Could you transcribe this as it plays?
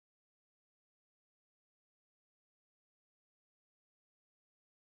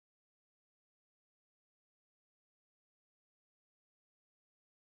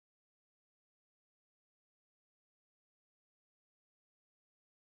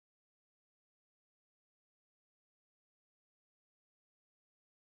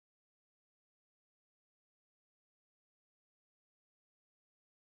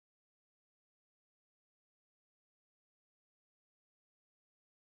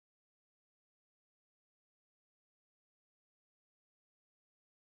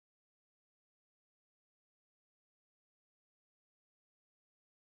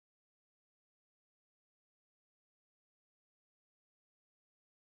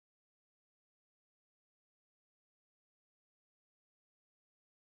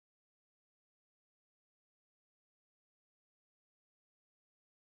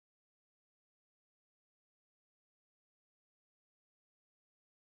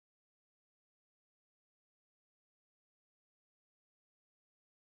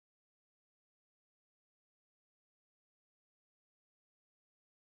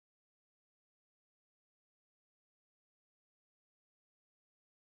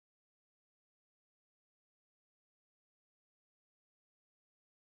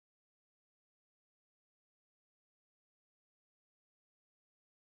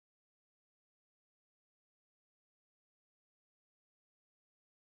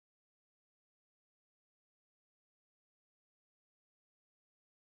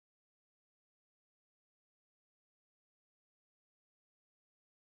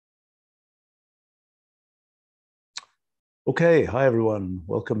Okay, hi everyone.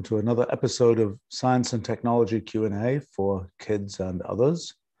 Welcome to another episode of Science and Technology Q&A for kids and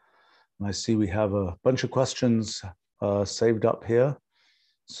others. And I see we have a bunch of questions saved up here.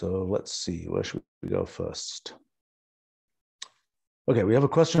 So let's see, where should we go first? Okay, we have a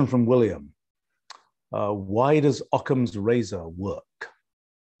question from William. Why does Occam's razor work?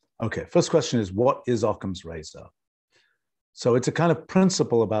 Okay, first question is, what is Occam's razor? So it's a kind of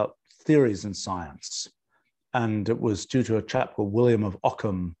principle about theories in science. And it was due to a chap called William of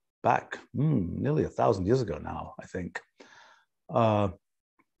Occam back nearly 1,000 years ago now, I think.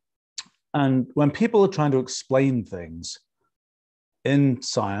 And when people are trying to explain things in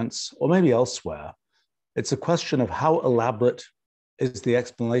science or maybe elsewhere, it's a question of how elaborate is the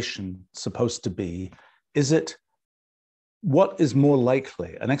explanation supposed to be? What is more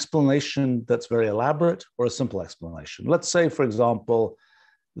likely, an explanation that's very elaborate or a simple explanation? Let's say, for example,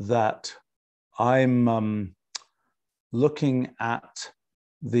 that I'm looking at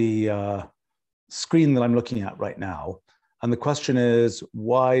the screen that I'm looking at right now. And the question is,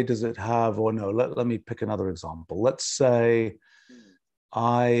 why does it have, or no, let me pick another example. Let's say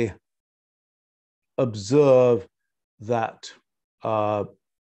I observe that a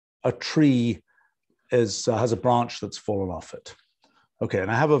tree has a branch that's fallen off it. Okay,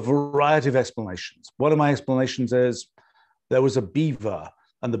 and I have a variety of explanations. One of my explanations is there was a beaver,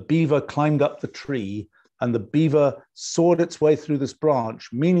 and the beaver climbed up the tree, and the beaver sawed its way through this branch,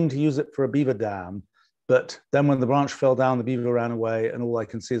 meaning to use it for a beaver dam. But then when the branch fell down, the beaver ran away, and all I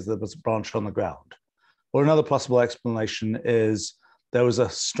can see is there was a branch on the ground. Or another possible explanation is there was a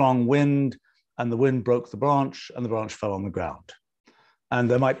strong wind, and the wind broke the branch, and the branch fell on the ground. And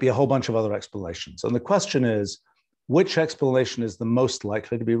there might be a whole bunch of other explanations. And the question is, which explanation is the most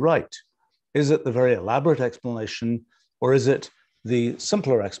likely to be right? Is it the very elaborate explanation, or is it the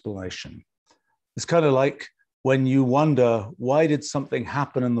simpler explanation? It's kind of like when you wonder, why did something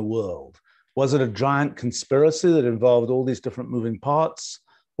happen in the world? Was it a giant conspiracy that involved all these different moving parts?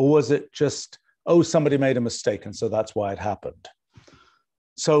 Or was it just, oh, somebody made a mistake, and so that's why it happened?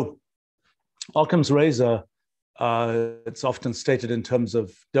 So Occam's razor, it's often stated in terms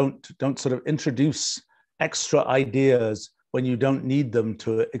of don't sort of introduce extra ideas when you don't need them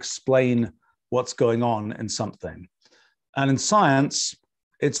to explain what's going on in something. And in science,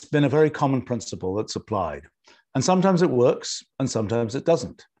 it's been a very common principle that's applied. And sometimes it works, and sometimes it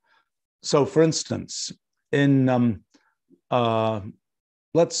doesn't. So for instance, in,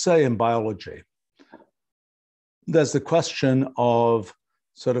 let's say in biology, there's the question of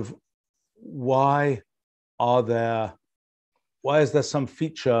sort of why is there some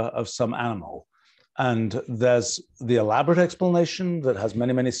feature of some animal? And there's the elaborate explanation that has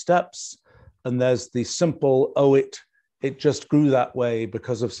many, many steps. And there's the simple, it just grew that way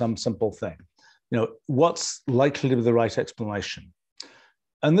because of some simple thing. You know, what's likely to be the right explanation?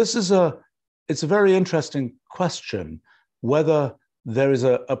 And this is it's a very interesting question, whether there is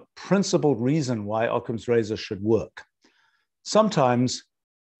a principled reason why Occam's razor should work. Sometimes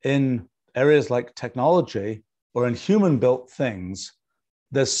in areas like technology or in human-built things,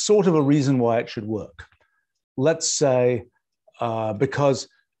 there's sort of a reason why it should work. Let's say, because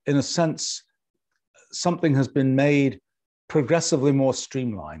in a sense, something has been made progressively more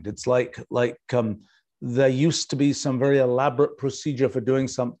streamlined. It's like there used to be some very elaborate procedure for doing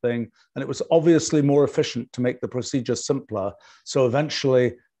something, and it was obviously more efficient to make the procedure simpler. So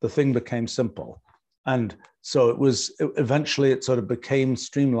eventually the thing became simple. And so eventually it sort of became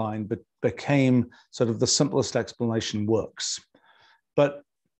streamlined, but became sort of the simplest explanation works. But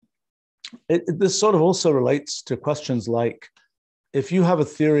this sort of also relates to questions like, if you have a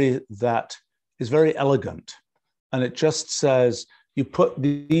theory that is very elegant, and it just says, you put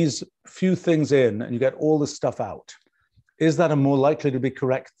these few things in and you get all this stuff out, is that a more likely to be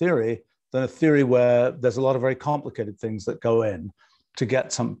correct theory than a theory where there's a lot of very complicated things that go in to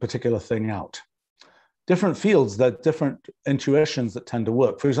get some particular thing out? Different fields, there are different intuitions that tend to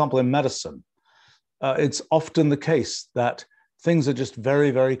work. For example, in medicine, it's often the case that things are just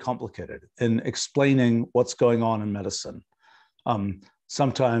very, very complicated in explaining what's going on in medicine.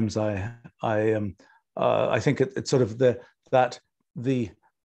 Sometimes I think it's sort of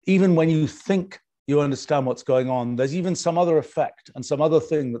even when you think you understand what's going on, there's even some other effect and some other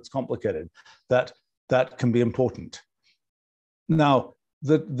thing that's complicated that can be important. Now,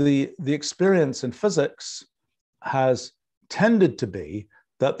 the experience in physics has tended to be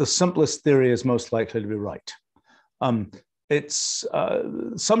that the simplest theory is most likely to be right. It's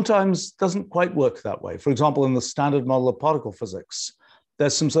sometimes doesn't quite work that way. For example, in the standard model of particle physics,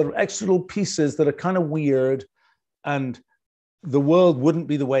 there's some sort of extra little pieces that are kind of weird, and the world wouldn't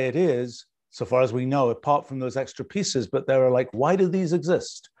be the way it is so far as we know, apart from those extra pieces, but there are like, why do these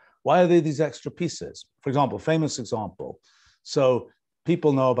exist? Why are they these extra pieces? For example, famous example. So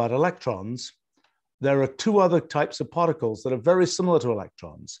people know about electrons. There are two other types of particles that are very similar to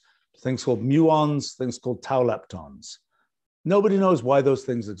electrons, things called muons, things called tau leptons. Nobody knows why those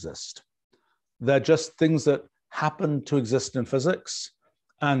things exist. They're just things that happen to exist in physics,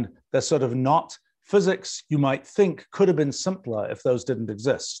 and they're sort of not physics you might think could have been simpler if those didn't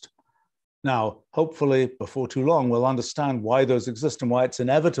exist. Now, hopefully, before too long, we'll understand why those exist and why it's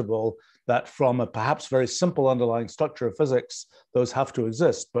inevitable that from a perhaps very simple underlying structure of physics, those have to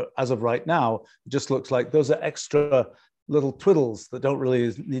exist. But as of right now, it just looks like those are extra little twiddles that don't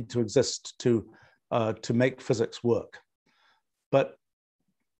really need to exist to make physics work. But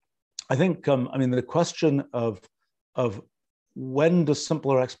I think, I mean, the question of when are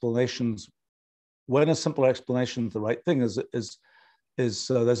simpler explanations the right thing is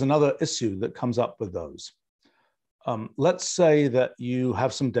there's another issue that comes up with those. Let's say that you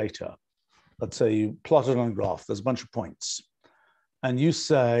have some data. Let's say you plot it on a graph. There's a bunch of points. And you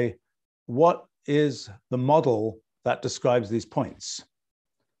say, what is the model that describes these points?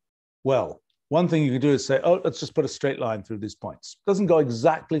 Well, one thing you can do is say, oh, let's just put a straight line through these points. It doesn't go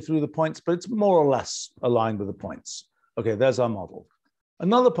exactly through the points, but it's more or less aligned with the points. Okay, there's our model.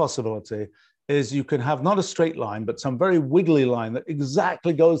 Another possibility is you can have not a straight line, but some very wiggly line that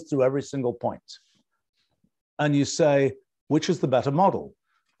exactly goes through every single point. And you say, which is the better model?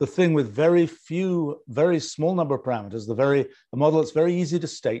 The thing with very small number of parameters, the model that's very easy to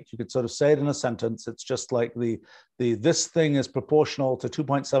state. You could sort of say it in a sentence. It's just like this thing is proportional to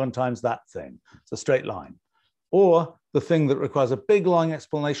 2.7 times that thing. It's a straight line. Or the thing that requires a big, long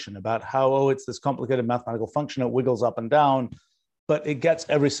explanation about how, oh, it's this complicated mathematical function, it wiggles up and down, but it gets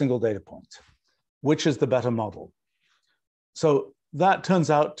every single data point. Which is the better model? So that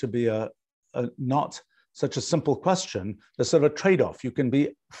turns out to be a not such a simple question. There's sort of a trade-off. You can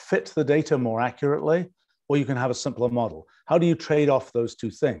fit the data more accurately, or you can have a simpler model. How do you trade off those two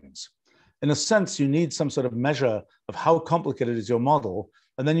things? In a sense, you need some sort of measure of how complicated is your model,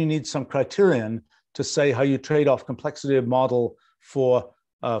 and then you need some criterion to say how you trade off complexity of model for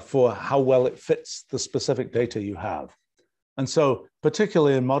how well it fits the specific data you have. And so,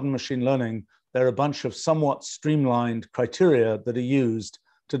 particularly in modern machine learning, there are a bunch of somewhat streamlined criteria that are used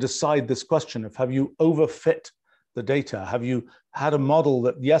to decide this question of, have you overfit the data? Have you had a model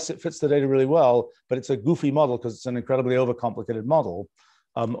that, yes, it fits the data really well, but it's a goofy model because it's an incredibly overcomplicated model,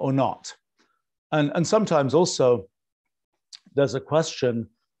 or not? And sometimes also there's a question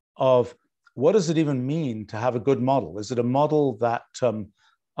of, what does it even mean to have a good model? Is it a model that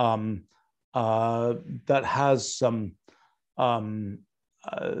that has some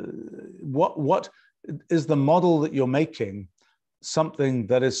what is the model that you're making something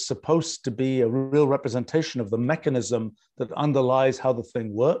that is supposed to be a real representation of the mechanism that underlies how the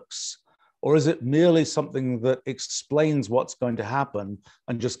thing works? Or is it merely something that explains what's going to happen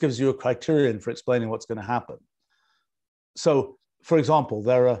and just gives you a criterion for explaining what's going to happen? So, for example,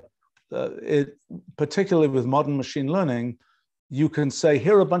 there are, particularly with modern machine learning, you can say,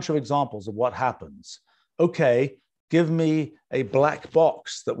 here are a bunch of examples of what happens. Okay, give me a black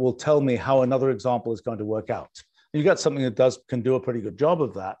box that will tell me how another example is going to work out. You got something that can do a pretty good job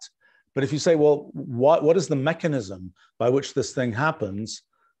of that. But if you say, well, what is the mechanism by which this thing happens?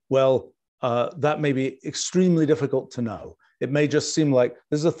 Well, that may be extremely difficult to know. It may just seem like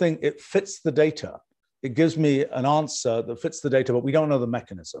this is a thing, it fits the data. It gives me an answer that fits the data, but we don't know the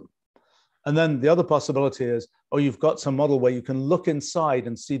mechanism. And then the other possibility is, oh, you've got some model where you can look inside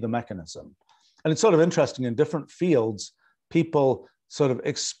and see the mechanism. And it's sort of interesting, in different fields, people sort of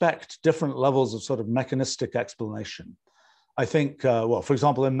expect different levels of sort of mechanistic explanation. I think, well, for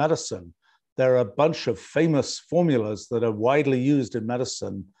example, in medicine, there are a bunch of famous formulas that are widely used in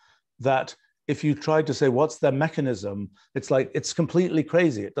medicine that if you tried to say, what's their mechanism? It's like, it's completely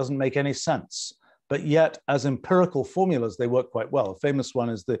crazy. It doesn't make any sense. But yet, as empirical formulas, they work quite well. A famous one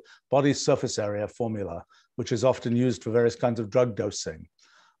is the body surface area formula, which is often used for various kinds of drug dosing.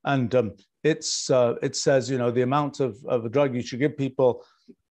 And it says, you know, the amount of a drug you should give people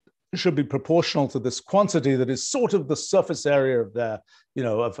should be proportional to this quantity that is sort of the surface area of their, you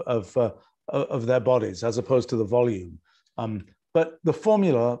know, of their bodies, as opposed to the volume. But the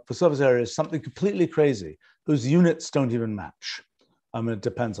formula for surface area is something completely crazy, whose units don't even match. It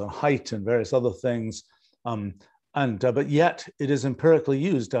depends on height and various other things. But yet it is empirically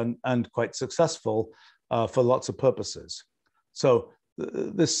used and quite successful for lots of purposes. So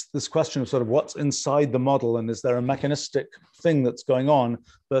this question of sort of what's inside the model, and is there a mechanistic thing that's going on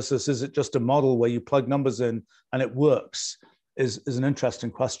versus is it just a model where you plug numbers in and it works, is an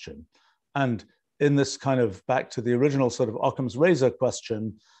interesting question. And in this kind of back to the original sort of Occam's razor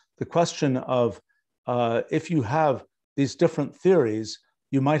question, the question of if you have these different theories,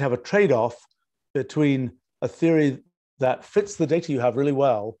 you might have a trade-off between a theory that fits the data you have really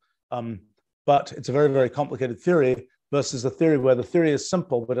well, but it's a very, very complicated theory, versus a theory where the theory is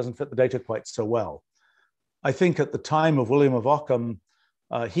simple but doesn't fit the data quite so well. I think at the time of William of Occam,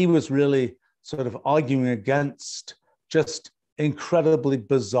 he was really sort of arguing against just incredibly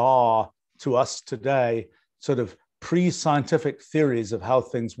bizarre to us today, sort of pre-scientific theories of how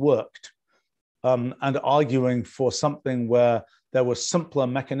things worked, and arguing for something where there were simpler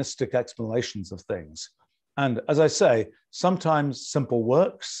mechanistic explanations of things. And as I say, sometimes simple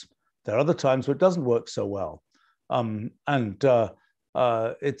works. There are other times where it doesn't work so well. It's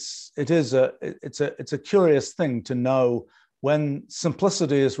a curious thing to know when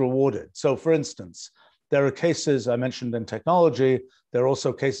simplicity is rewarded. So for instance, there are cases I mentioned in technology, there are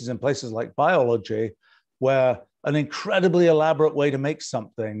also cases in places like biology, where an incredibly elaborate way to make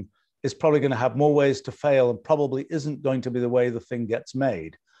something is probably going to have more ways to fail and probably isn't going to be the way the thing gets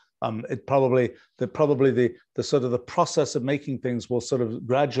made. The sort of the process of making things will sort of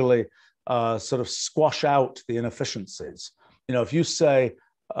gradually sort of squash out the inefficiencies. You know, if you say,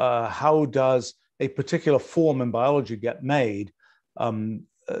 how does a particular form in biology get made?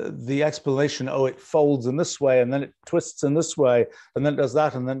 The explanation, oh, it folds in this way, and then it twists in this way, and then it does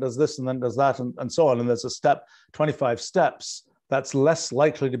that, and then does this, and then does that, and so on. And there's a step, 25 steps, that's less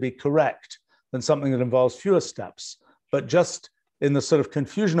likely to be correct than something that involves fewer steps. But just in the sort of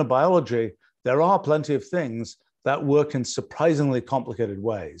confusion of biology, there are plenty of things that work in surprisingly complicated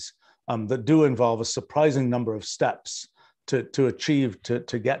ways, that do involve a surprising number of steps to achieve,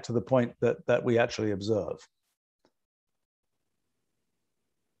 to get to the point that we actually observe.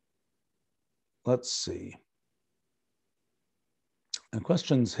 Let's see. And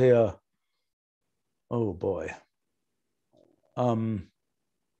questions here. Oh boy.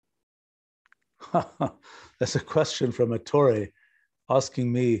 There's a question from Ettore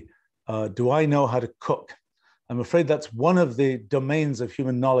asking me, do I know how to cook? I'm afraid that's one of the domains of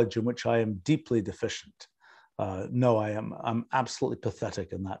human knowledge in which I am deeply deficient. No, I'm absolutely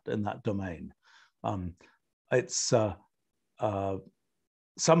pathetic in that domain. It's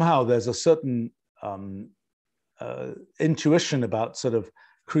somehow there's a certain intuition about sort of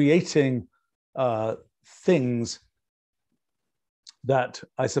creating things that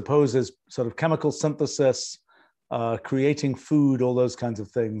I suppose is sort of chemical synthesis, creating food, all those kinds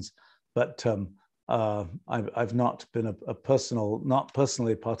of things. But I've not been not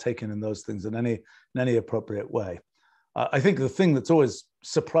personally partaken in those things in any appropriate way. I think the thing that's always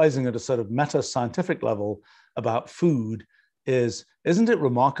surprising at a sort of meta-scientific level about food is, isn't it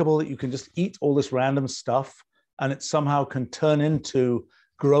remarkable that you can just eat all this random stuff and it somehow can turn into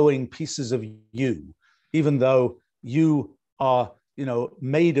growing pieces of you, even though you are, you know,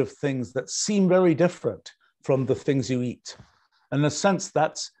 made of things that seem very different from the things you eat. And in a sense,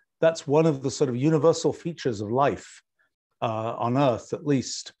 that's one of the sort of universal features of life on Earth, at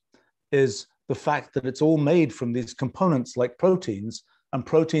least, is the fact that it's all made from these components like proteins, and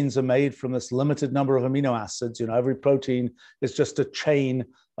proteins are made from this limited number of amino acids. You know, every protein is just a chain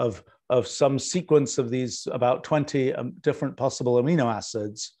of some sequence of these about 20 different possible amino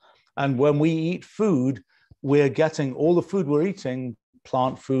acids. And when we eat food, we're getting all the food we're eating,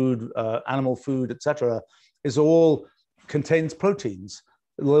 plant food, animal food, etc., is all contains proteins.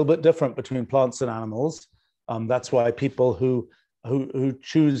 A little bit different between plants and animals. That's why people who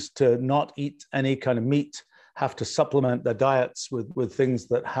choose to not eat any kind of meat have to supplement their diets with things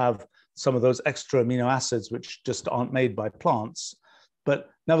that have some of those extra amino acids which just aren't made by plants. But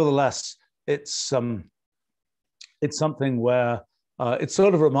nevertheless, it's something where it's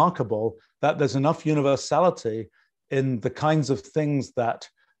sort of remarkable that there's enough universality in the kinds of things that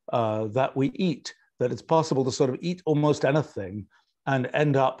we eat, that it's possible to sort of eat almost anything and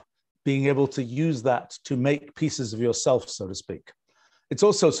end up being able to use that to make pieces of yourself, so to speak. It's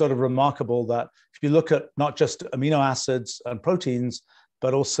also sort of remarkable that if you look at not just amino acids and proteins,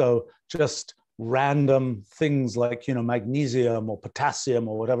 but also just random things like, you know, magnesium or potassium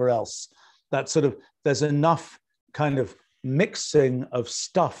or whatever else, that sort of, there's enough kind of mixing of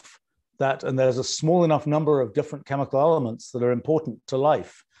stuff that, and there's a small enough number of different chemical elements that are important to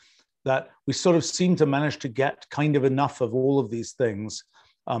life, that we sort of seem to manage to get kind of enough of all of these things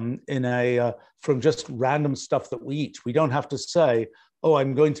from just random stuff that we eat. We don't have to say, oh,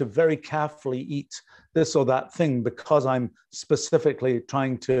 I'm going to very carefully eat this or that thing because I'm specifically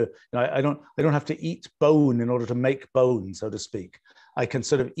trying to, you know, I don't have to eat bone in order to make bone, so to speak. I can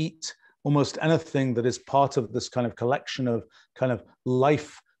sort of eat almost anything that is part of this kind of collection of kind of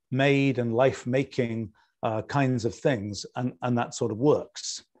life made and life-making kinds of things, and that sort of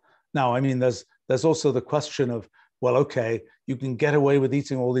works. Now, I mean, there's also the question of, well, okay, you can get away with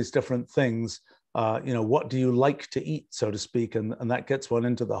eating all these different things. What do you like to eat, so to speak? And that gets one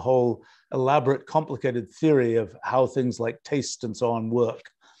into the whole elaborate, complicated theory of how things like taste and so on work.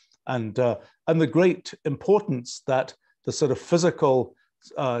 And the great importance that the sort of physical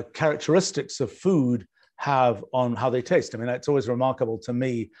characteristics of food have on how they taste. I mean, it's always remarkable to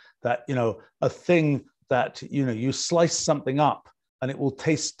me that, a thing that, you slice something up and it will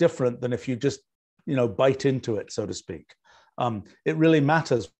taste different than if you just, bite into it, so to speak. It really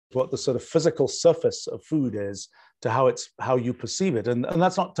matters what the sort of physical surface of food is to how you perceive it. And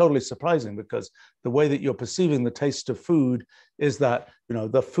that's not totally surprising, because the way that you're perceiving the taste of food is that,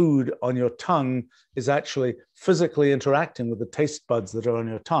 the food on your tongue is actually physically interacting with the taste buds that are on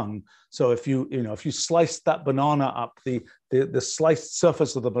your tongue. So if you slice that banana up, the sliced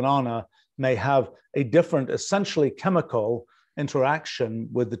surface of the banana may have a different, essentially chemical interaction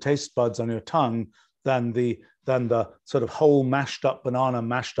with the taste buds on your tongue than the sort of whole mashed up banana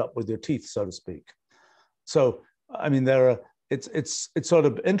mashed up with your teeth, so to speak. So, I mean, it's sort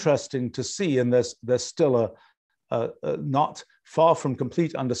of interesting to see, and there's still a not far from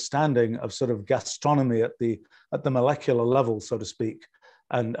complete understanding of sort of gastronomy at the molecular level, so to speak,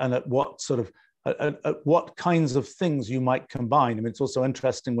 and at what sort of at what kinds of things you might combine. I mean, it's also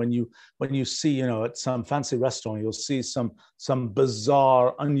interesting when you see, at some fancy restaurant, you'll see some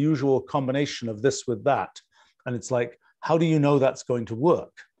bizarre, unusual combination of this with that, and it's like, how do you know that's going to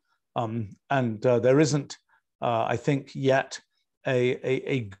work? There isn't, I think, yet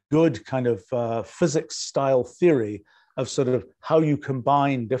a good kind of physics-style theory of sort of how you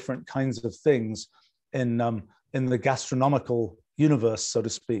combine different kinds of things in the gastronomical universe, so to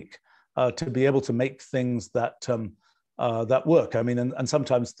speak, to be able to make things that work. I mean, and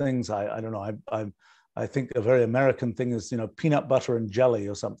sometimes things, I don't know, I think a very American thing is, peanut butter and jelly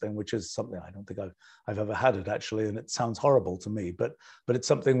or something, which is something I don't think I've ever had it actually, and it sounds horrible to me, but it's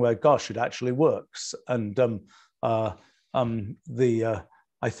something where, gosh, it actually works. And I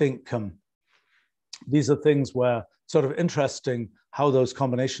think these are things where sort of interesting how those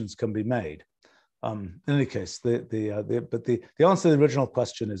combinations can be made. In any case, the answer to the original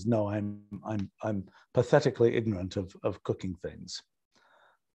question is no. I'm pathetically ignorant of cooking things.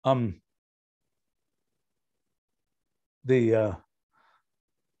 So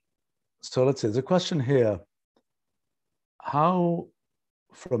let's see. There's a question here. From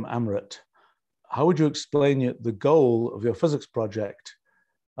Amrit, how would you explain the goal of your physics project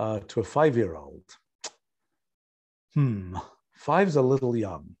to a 5-year-old? 5's a little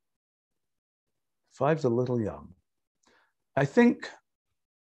young. 5's a little young. I think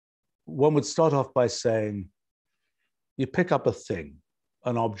one would start off by saying, you pick up a thing,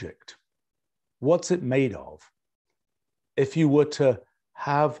 an object. What's it made of? If you were to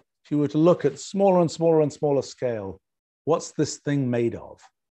look at smaller and smaller and smaller scale, what's this thing made of?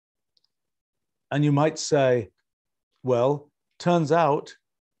 And you might say, well, turns out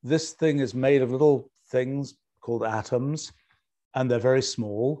this thing is made of little things called atoms, and they're very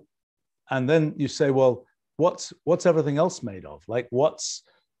small. And then you say, well, what's everything else made of? Like,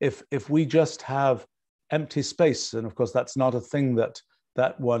 if we just have empty space? And of course, that's not a thing that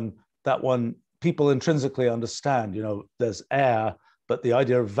one people intrinsically understand. There's air, but the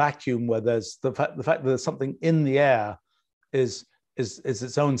idea of vacuum, where there's the fact that there's something in the air is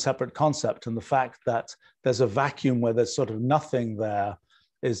its own separate concept, and the fact that there's a vacuum where there's sort of nothing there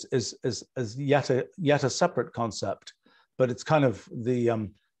is yet a separate concept. But it's kind of the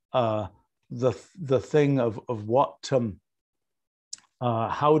thing of what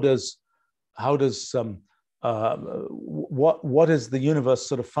what is the universe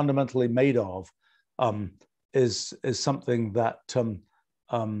sort of fundamentally made of, is something that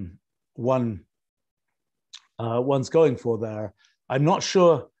one's going for there. I'm not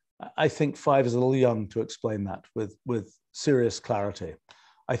sure. I think 5 is a little young to explain that with serious clarity.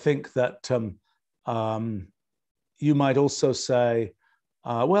 I think that you might also say,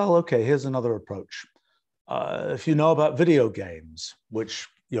 well, okay, here's another approach. If you know about video games, which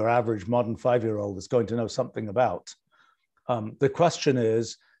your average modern 5-year-old is going to know something about, the question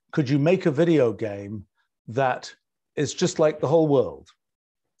is, could you make a video game that is just like the whole world,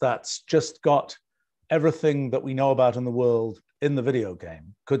 that's just got everything that we know about in the world in the video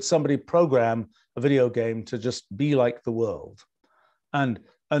game? Could somebody program a video game to just be like the world? And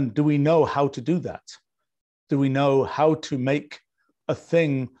do we know how to do that? Do we know how to make a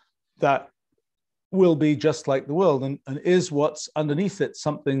thing that will be just like the world? And is what's underneath it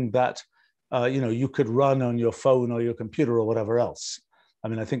something that you could run on your phone or your computer or whatever else? I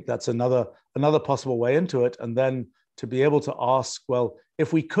mean, I think that's another possible way into it. And then to be able to ask, well,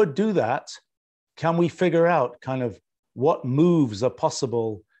 if we could do that, can we figure out kind of what moves are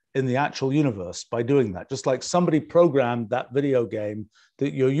possible in the actual universe by doing that? Just like somebody programmed that video game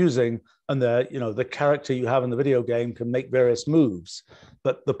that you're using, and the character you have in the video game can make various moves,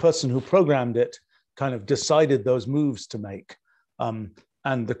 but the person who programmed it kind of decided those moves to make.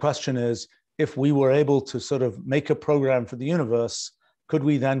 And the question is, if we were able to sort of make a program for the universe, could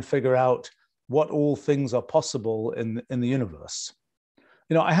we then figure out what all things are possible in the universe?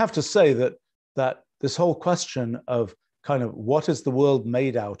 I have to say that this whole question of kind of what is the world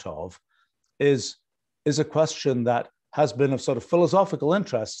made out of is a question that has been of sort of philosophical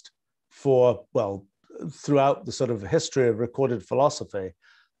interest for, well, throughout the sort of history of recorded philosophy.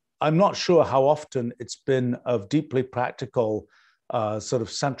 I'm not sure how often it's been of deeply practical sort of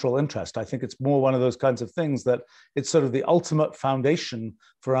central interest. I think it's more one of those kinds of things that it's sort of the ultimate foundation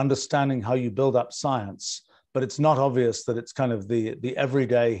for understanding how you build up science, but it's not obvious that it's kind of the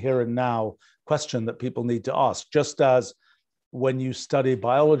everyday here and now question that people need to ask. Just as when you study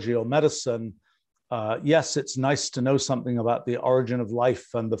biology or medicine, yes, it's nice to know something about the origin of life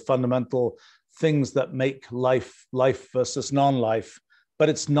and the fundamental things that make life versus non-life, but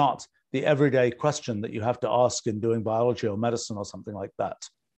it's not the everyday question that you have to ask in doing biology or medicine or something like that.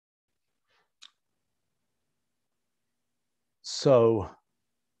 So,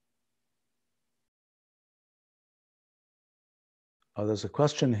 there's a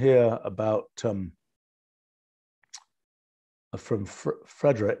question here about from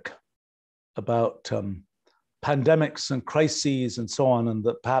Frederick about pandemics and crises and so on, and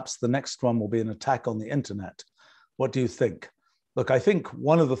that perhaps the next one will be an attack on the internet. What do you think? Look, I think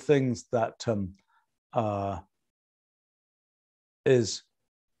one of the things that is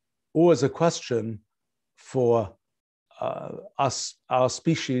always a question for us, our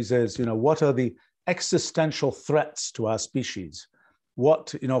species, is, what are the existential threats to our species?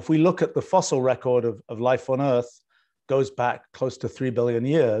 What, if we look at the fossil record of life on Earth, goes back close to 3 billion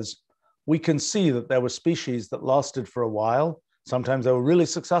years, we can see that there were species that lasted for a while. Sometimes they were really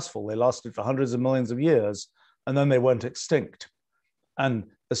successful. They lasted for hundreds of millions of years, and then they went extinct. And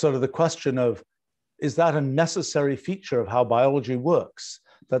sort of the question of, is that a necessary feature of how biology works?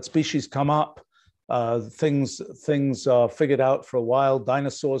 That species come up, things are figured out for a while.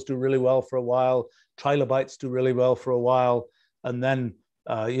 Dinosaurs do really well for a while. Trilobites do really well for a while. And then,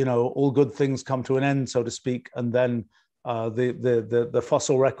 all good things come to an end, so to speak. And then the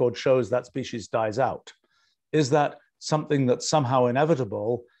fossil record shows that species dies out. Is that something that's somehow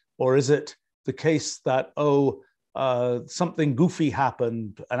inevitable? Or is it the case that, something goofy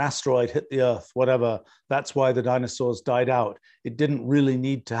happened, an asteroid hit the Earth, whatever, that's why the dinosaurs died out? It didn't really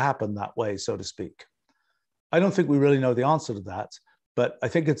need to happen that way, so to speak. I don't think we really know the answer to that, but I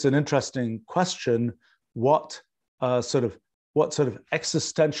think it's an interesting question, what sort of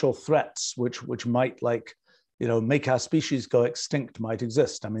existential threats which might, make our species go extinct might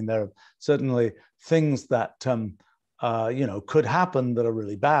exist. I mean, there are certainly things that could happen that are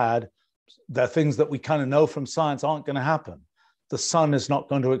really bad. There are things that we kind of know from science aren't going to happen. The sun is not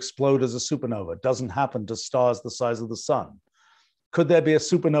going to explode as a supernova. It doesn't happen to stars the size of the sun. Could there be a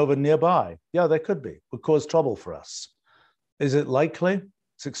supernova nearby? Yeah, there could be. It would cause trouble for us. Is it likely?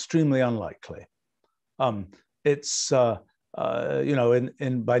 It's extremely unlikely. It's by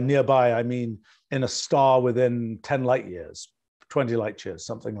nearby, I mean in a star within 10 light years, 20 light years,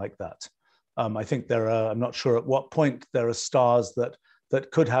 something like that. I think I'm not sure at what point there are stars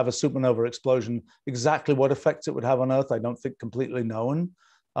that could have a supernova explosion. Exactly what effects it would have on Earth, I don't think completely known.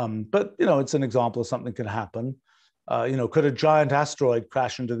 But it's an example of something can happen. Could a giant asteroid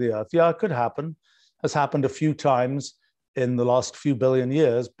crash into the Earth? Yeah, it could happen. Has happened a few times in the last few billion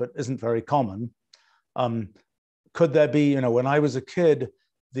years, but isn't very common. Could there be, when I was a kid,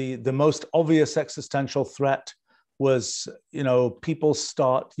 the most obvious existential threat was, people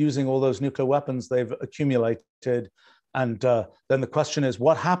start using all those nuclear weapons they've accumulated. And then the question is,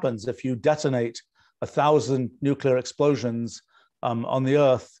 what happens if you detonate 1,000 nuclear explosions on the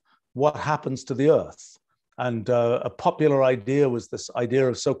Earth? What happens to the Earth? And a popular idea was this idea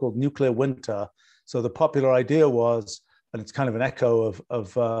of so-called nuclear winter. So the popular idea was, and it's kind of an echo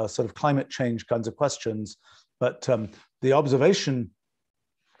of sort of climate change kinds of questions, but the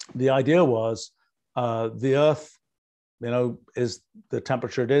idea was the Earth, is the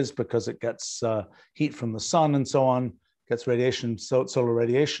temperature it is because it gets heat from the sun and so on, gets radiation, solar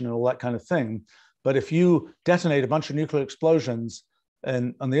radiation and all that kind of thing. But if you detonate a bunch of nuclear explosions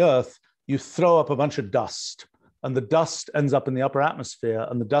on the Earth, you throw up a bunch of dust, and the dust ends up in the upper atmosphere,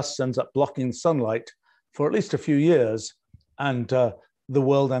 and the dust ends up blocking sunlight for at least a few years. And the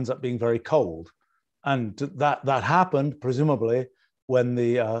world ends up being very cold. And that happened, presumably, when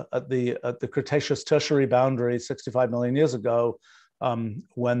at the Cretaceous Tertiary boundary 65 million years ago,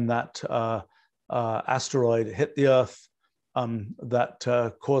 when that asteroid hit the Earth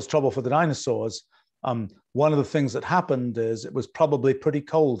that caused trouble for the dinosaurs. One of the things that happened is it was probably pretty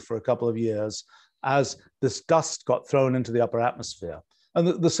cold for a couple of years as this dust got thrown into the upper atmosphere. And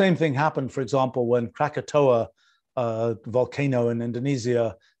the same thing happened, for example, when Krakatoa volcano in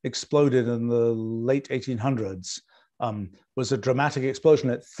Indonesia exploded in the late 1800s. Was a dramatic explosion.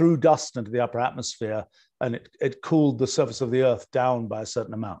 It threw dust into the upper atmosphere, and it cooled the surface of the Earth down by a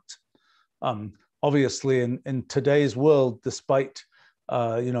certain amount. Obviously, in today's world, despite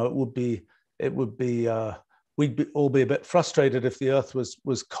we'd all be a bit frustrated if the Earth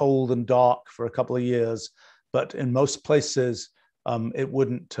was cold and dark for a couple of years, but in most places, it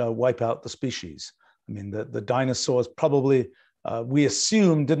wouldn't wipe out the species. I mean, the dinosaurs probably, we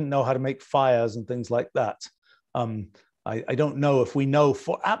assume, didn't know how to make fires and things like that. I don't know if we know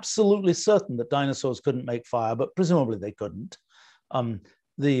for absolutely certain that dinosaurs couldn't make fire, but presumably they couldn't. And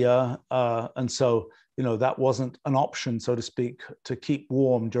so, that wasn't an option, so to speak, to keep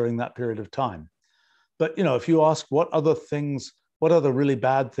warm during that period of time. But, if you ask what other really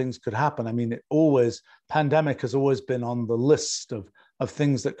bad things could happen, I mean, pandemic has always been on the list of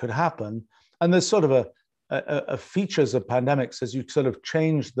things that could happen. And there's sort of a features of pandemics as you sort of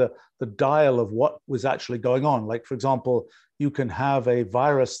change the dial of what was actually going on. Like, for example, you can have a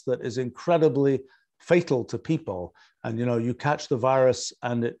virus that is incredibly fatal to people, and you catch the virus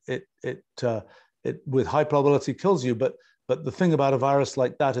and it with high probability kills you. But the thing about a virus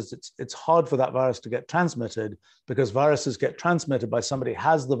like that is it's hard for that virus to get transmitted, because viruses get transmitted by somebody who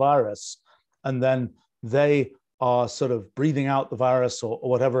has the virus, and then they are sort of breathing out the virus or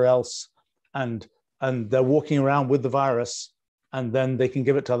whatever else, and they're walking around with the virus, and then they can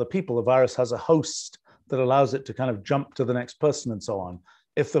give it to other people. The virus has a host that allows it to kind of jump to the next person and so on.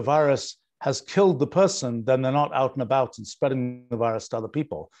 If the virus has killed the person, then they're not out and about and spreading the virus to other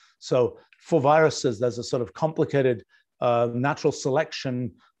people. So for viruses, there's a sort of complicated natural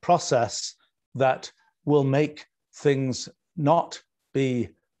selection process that will make things not be,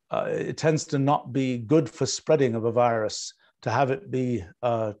 it tends to not be good for spreading of a virus to have it be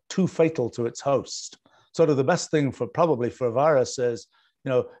too fatal to its host. Sort of the best thing probably for a virus is,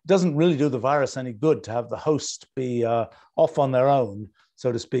 it doesn't really do the virus any good to have the host be off on their own,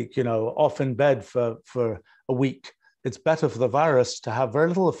 so to speak, off in bed for a week. It's better for the virus to have very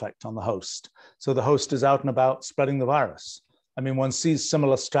little effect on the host. So the host is out and about spreading the virus. I mean, one sees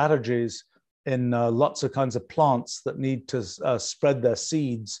similar strategies in lots of kinds of plants that need to spread their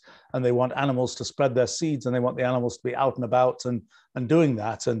seeds, and they want animals to spread their seeds, and they want the animals to be out and about and doing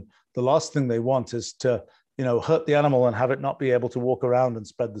that. And the last thing they want is to, hurt the animal and have it not be able to walk around and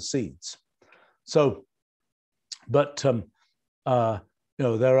spread the seeds. So, but there are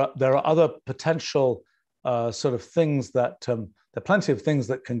other potential sort of things that there are plenty of things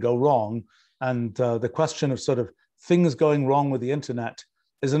that can go wrong, and the question of sort of things going wrong with the internet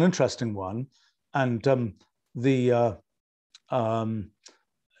is an interesting one. And there are,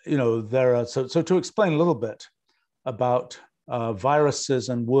 so to explain a little bit about viruses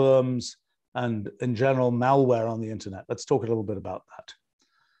and worms and in general malware on the internet, let's talk a little bit about that.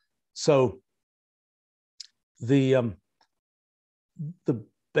 So the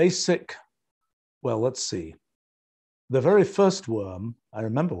basic, well, let's see. The very first worm, I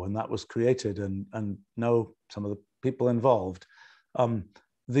remember when that was created and know some of the people involved.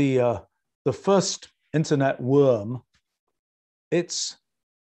 The first internet worm, here's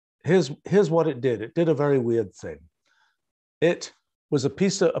what it did. It did a very weird thing. It was a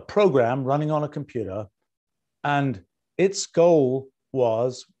program running on a computer, and its goal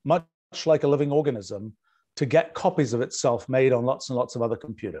was, much like a living organism, to get copies of itself made on lots and lots of other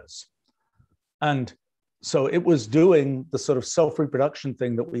computers. And so it was doing the sort of self-reproduction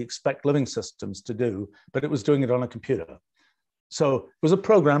thing that we expect living systems to do, but it was doing it on a computer. So it was a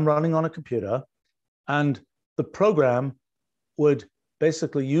program running on a computer, and the program would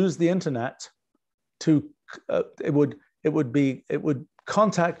basically use the internet to, it would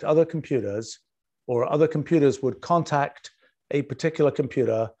contact other computers, or other computers would contact a particular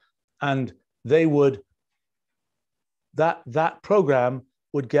computer, and they would, that program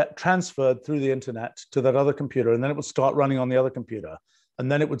would get transferred through the internet to that other computer, and then it would start running on the other computer.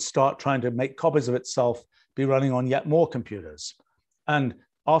 And then it would start trying to make copies of itself be running on yet more computers. And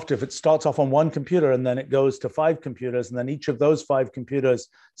if it starts off on one computer and then it goes to 5 computers, and then each of those 5 computers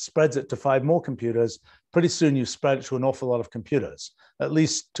spreads it to 5 more computers, pretty soon you spread it to an awful lot of computers, at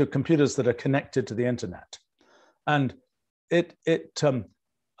least to computers that are connected to the internet. And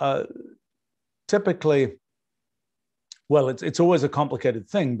uh, typically, well, it's always a complicated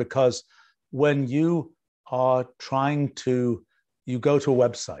thing, because when you are trying to, you go to a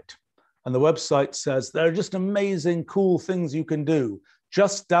website and the website says, there are just amazing, cool things you can do.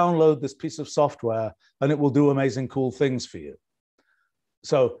 Just download this piece of software and it will do amazing, cool things for you.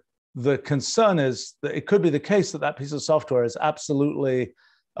 So the concern is that it could be the case that that piece of software is absolutely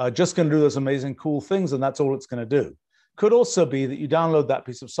just going to do those amazing, cool things, and that's all it's going to do. Could also be that you download that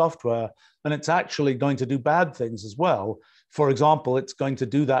piece of software and it's actually going to do bad things as well. For example, it's going to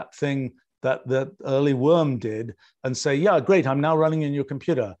do that thing that the early worm did and say, yeah, great, I'm now running in your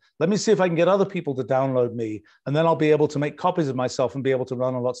computer. Let me see if I can get other people to download me, and then I'll be able to make copies of myself and be able to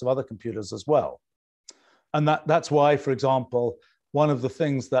run on lots of other computers as well. And that's why, for example, one of the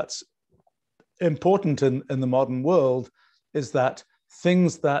things that's important in the modern world is that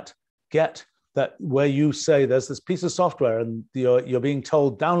things that get that where you say there's this piece of software and you're being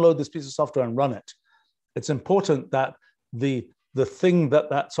told, download this piece of software and run it. It's important that the thing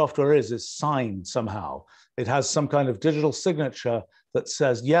that software is signed somehow. It has some kind of digital signature that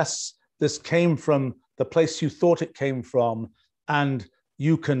says, yes, this came from the place you thought it came from, and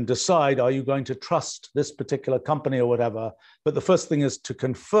you can decide, are you going to trust this particular company or whatever? But the first thing is to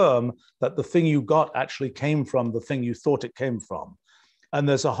confirm that the thing you got actually came from the thing you thought it came from. And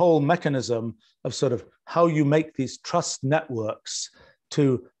there's a whole mechanism of sort of how you make these trust networks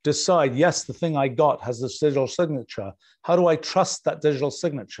to decide, yes, the thing I got has this digital signature. How do I trust that digital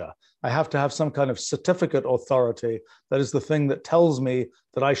signature? I have to have some kind of certificate authority that is the thing that tells me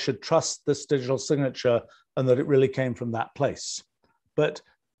that I should trust this digital signature and that it really came from that place. But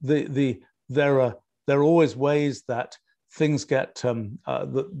there are always ways that things get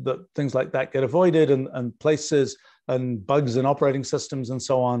things like that get avoided, and places and bugs in operating systems and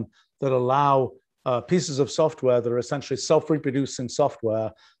so on that allow pieces of software that are essentially self-reproducing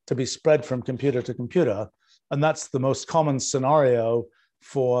software to be spread from computer to computer. And that's the most common scenario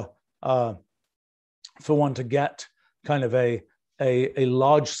for one to get kind of a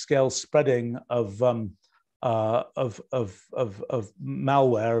large-scale spreading of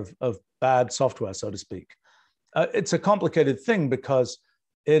malware, of bad software, so to speak. It's a complicated thing because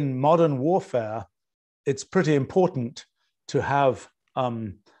in modern warfare, it's pretty important to have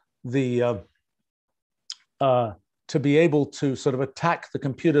to be able to sort of attack the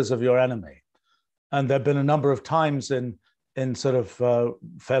computers of your enemy. And there have been a number of times in sort of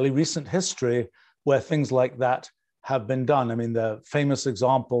fairly recent history where things like that have been done. I mean, the famous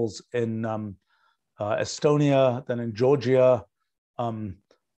examples in Estonia, then in Georgia,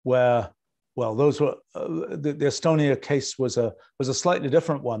 where, well, those were the Estonia case was a slightly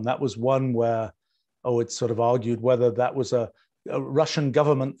different one. That was one where, it's sort of argued whether that was a Russian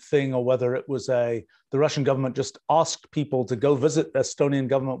government thing or whether it was the Russian government just asked people to go visit Estonian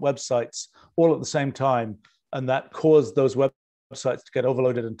government websites all at the same time, and that caused those websites to get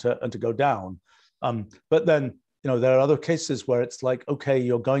overloaded and to go down. But then, there are other cases where it's like, okay,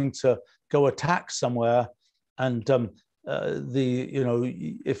 you're going to go attack somewhere, and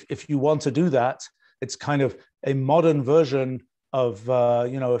if you want to do that, it's kind of a modern version of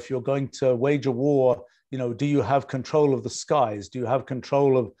if you're going to wage a war, do you have control of the skies? Do you have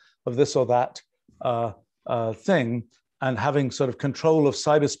control of this or that thing? And having sort of control of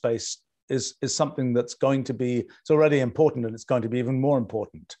cyberspace is something that's going to be, it's already important, and it's going to be even more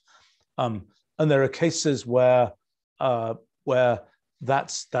important. And there are cases where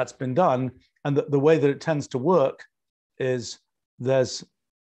that's been done, and the way that it tends to work is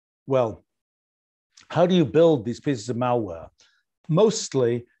how do you build these pieces of malware?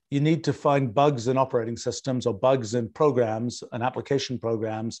 Mostly, you need to find bugs in operating systems or bugs in programs and application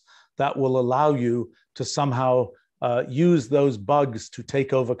programs that will allow you to somehow use those bugs to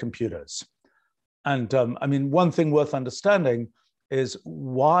take over computers. And I mean, one thing worth understanding is,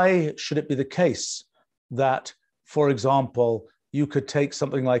 why should it be the case that, for example, you could take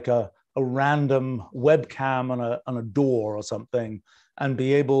something like a random webcam on a door or something and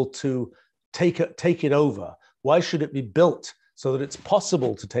be able to take it over? Why should it be built so that it's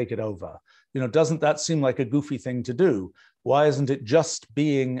possible to take it over? Doesn't that seem like a goofy thing to do? Why isn't it just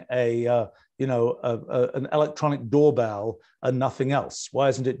being an electronic doorbell and nothing else? Why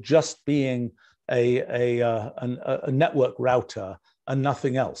isn't it just being a network router and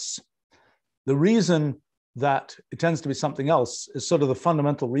nothing else? The reason that it tends to be something else is sort of the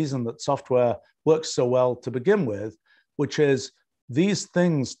fundamental reason that software works so well to begin with, which is these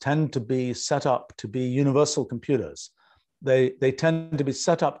things tend to be set up to be universal computers. They tend to be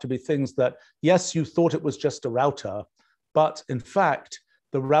set up to be things that, yes, you thought it was just a router, but in fact,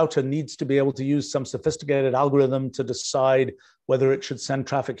 the router needs to be able to use some sophisticated algorithm to decide whether it should send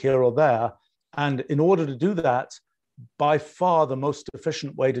traffic here or there. And in order to do that, by far the most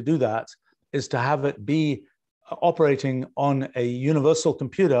efficient way to do that is to have it be operating on a universal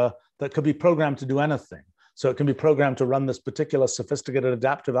computer that could be programmed to do anything. So it can be programmed to run this particular sophisticated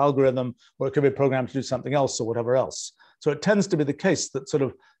adaptive algorithm, or it could be programmed to do something else or whatever else. So it tends to be the case that sort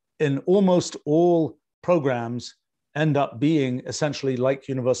of in almost all programs end up being essentially like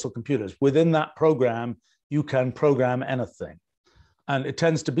universal computers. Within that program, you can program anything. And it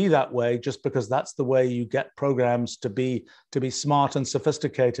tends to be that way just because that's the way you get programs to be smart and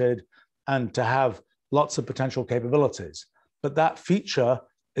sophisticated and to have lots of potential capabilities. But that feature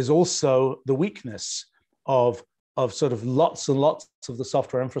is also the weakness of sort of lots and lots of the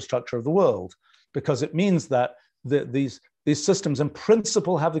software infrastructure of the world, because it means that these systems in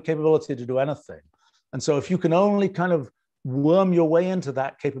principle have the capability to do anything. And so if you can only kind of worm your way into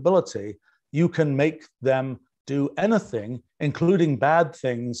that capability, you can make them do anything, including bad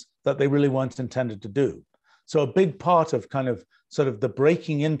things that they really weren't intended to do. So a big part of kind of sort of the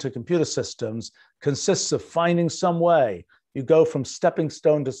breaking into computer systems consists of finding some way. You go from stepping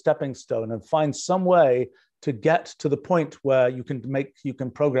stone to stepping stone and find some way to get to the point where you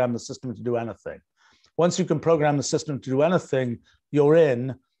can program the system to do anything. Once you can program the system to do anything, you're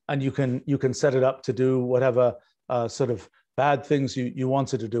in, and you can set it up to do whatever sort of bad things you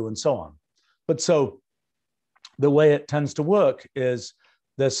wanted to do and so on. But so the way it tends to work is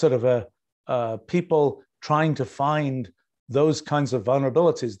there's sort of people trying to find those kinds of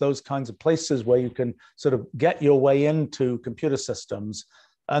vulnerabilities, those kinds of places where you can sort of get your way into computer systems.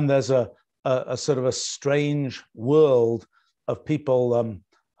 And there's a sort of a strange world of people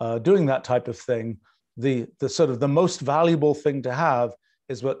doing that type of thing. The sort of the most valuable thing to have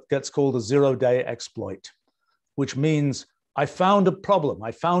is what gets called a zero-day exploit, which means I found a problem,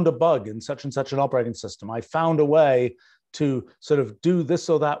 I found a bug in such and such an operating system, I found a way to sort of do this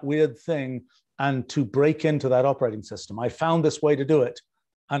or that weird thing and to break into that operating system. I found this way to do it,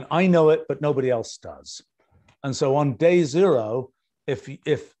 and I know it, but nobody else does. And so on day zero, if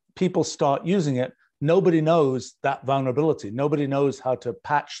people start using it, nobody knows that vulnerability. Nobody knows how to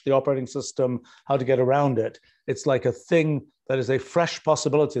patch the operating system, how to get around it. It's like a thing that is a fresh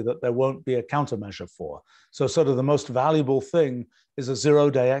possibility that there won't be a countermeasure for. So sort of the most valuable thing is a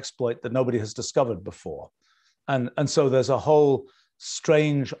zero-day exploit that nobody has discovered before. And so there's a whole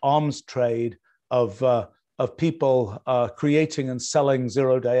strange arms trade of people creating and selling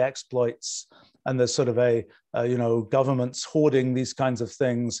zero-day exploits. And there's sort of governments hoarding these kinds of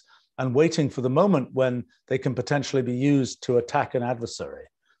things and waiting for the moment when they can potentially be used to attack an adversary.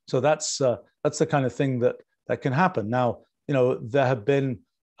 So that's the kind of thing that can happen. Now, there have been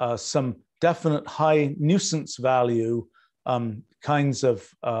some definite high nuisance value kinds of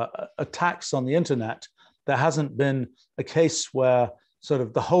attacks on the internet. There hasn't been a case where sort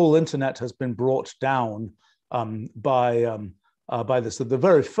of the whole internet has been brought down by this. So the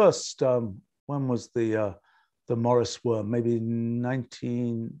very first, when was the Morris worm? Maybe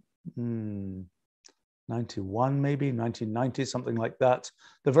 1991, maybe 1990, something like that.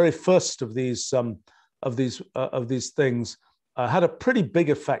 The very first of these things had a pretty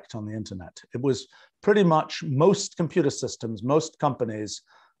big effect on the internet. It was pretty much most computer systems, most companies.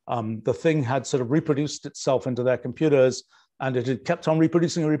 The thing had sort of reproduced itself into their computers, and it had kept on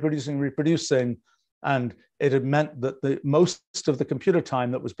reproducing, and it had meant that most of the computer time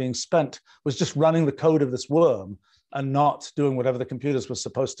that was being spent was just running the code of this worm and not doing whatever the computers were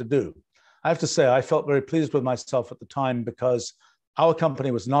supposed to do. I have to say, I felt very pleased with myself at the time because our company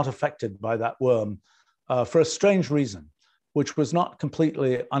was not affected by that worm for a strange reason, which was not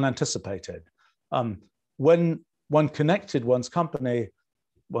completely unanticipated. When one connected one's company,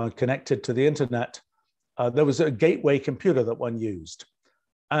 connected to the internet, there was a gateway computer that one used.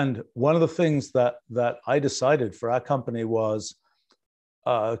 And one of the things that I decided for our company was,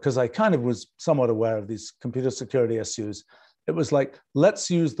 because I kind of was somewhat aware of these computer security issues, it was like,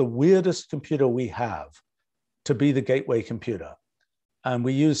 let's use the weirdest computer we have to be the gateway computer. And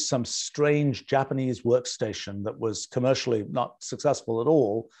we used some strange Japanese workstation that was commercially not successful at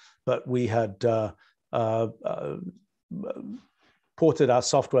all, but we had ported our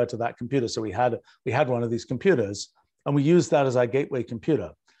software to that computer. So we had one of these computers, and we used that as our gateway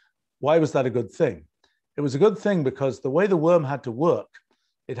computer. Why was that a good thing? It was a good thing because the way the worm had to work,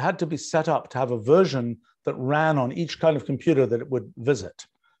 it had to be set up to have a version that ran on each kind of computer that it would visit.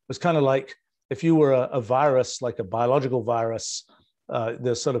 It was kind of like if you were a virus, like a biological virus,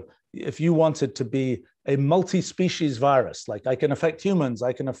 there's sort of if you wanted to be a multi-species virus, like I can affect humans,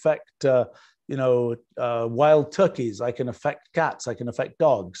 I can affect wild turkeys, I can affect cats, I can affect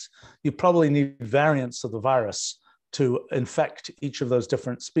dogs, you probably need variants of the virus to infect each of those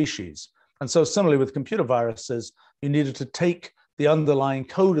different species. And so similarly with computer viruses, you needed to take the underlying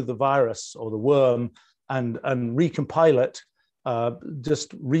code of the virus or the worm and recompile it,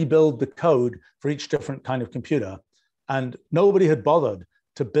 just rebuild the code for each different kind of computer. And nobody had bothered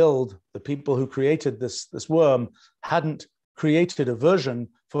to build, the people who created this worm hadn't created a version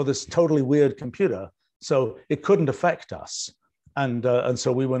for this totally weird computer, so it couldn't affect us. And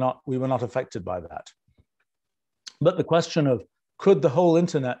so we were not affected by that. But the question of, could the whole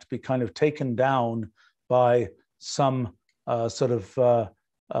internet be kind of taken down by some computer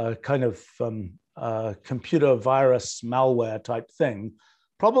virus malware type thing?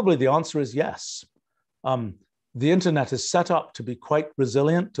 Probably the answer is yes. The internet is set up to be quite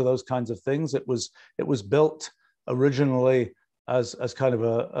resilient to those kinds of things. It was built originally as kind of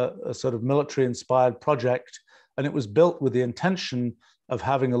a sort of military-inspired project, and it was built with the intention of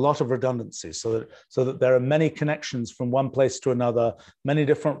having a lot of redundancy, so that there are many connections from one place to another, many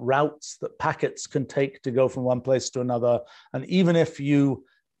different routes that packets can take to go from one place to another. And even if you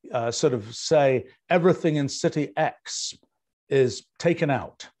sort of say everything in city X is taken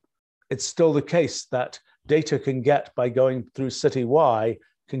out, it's still the case that data can get, by going through city Y,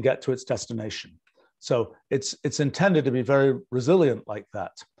 can get to its destination. So it's intended to be very resilient like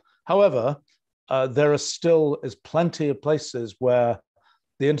that. However, there still is plenty of places where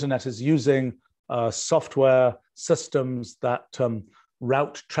the internet is using software systems that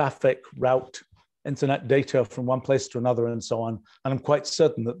route traffic, route internet data from one place to another, and so on. And I'm quite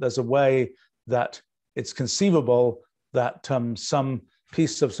certain that there's a way that it's conceivable that some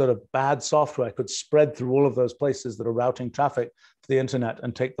piece of sort of bad software could spread through all of those places that are routing traffic to the internet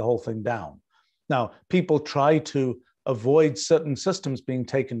and take the whole thing down. Now, people try to avoid certain systems being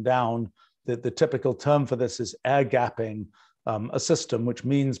taken down. The typical term for this is air gapping a system, which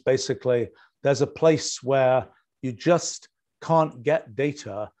means basically there's a place where you just can't get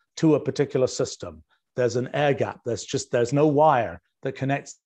data to a particular system. There's an air gap. There's no wire that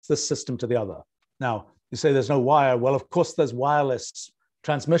connects this system to the other. Now, you say there's no wire. Well, of course, there's wireless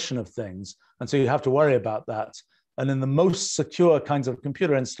transmission of things, and so you have to worry about that. And in the most secure kinds of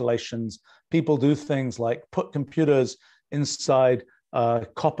computer installations, people do things like put computers inside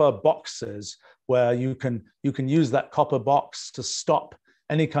copper boxes, where you can use that copper box to stop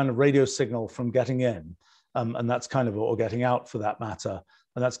any kind of radio signal from getting in, and that's kind of, or getting out for that matter.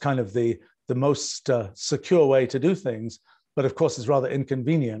 And that's kind of the most secure way to do things. But of course, it's rather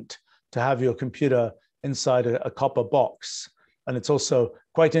inconvenient to have your computer inside a copper box. And it's also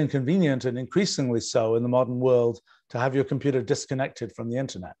quite inconvenient, and increasingly so in the modern world, to have your computer disconnected from the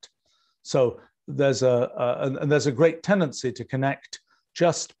internet. So there's a great tendency to connect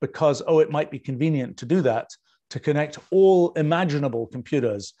just because, oh, it might be convenient to do that, to connect all imaginable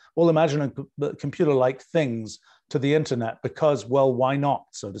computers, all imaginable computer-like things to the internet because, well, why not,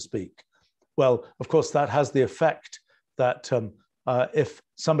 so to speak? Well, of course, that has the effect that if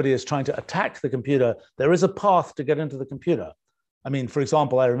somebody is trying to attack the computer, there is a path to get into the computer. I mean, for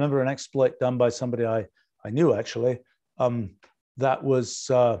example, I remember an exploit done by somebody I knew, actually, that was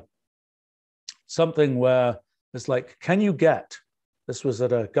something where it's like, can you get, this was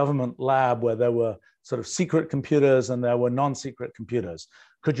at a government lab where there were sort of secret computers and there were non-secret computers.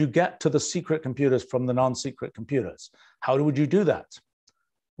 Could you get to the secret computers from the non-secret computers? How would you do that?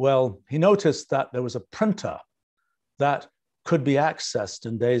 Well, he noticed that there was a printer that could be accessed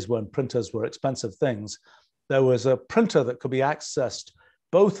in days when printers were expensive things. There was a printer that could be accessed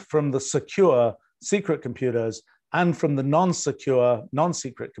both from the secure secret computers and from the non-secure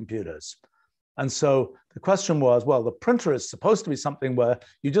non-secret computers. And so the question was, well, the printer is supposed to be something where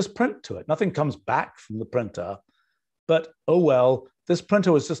you just print to it. Nothing comes back from the printer. But, oh, well, this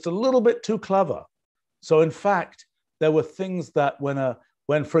printer was just a little bit too clever. So in fact, there were things that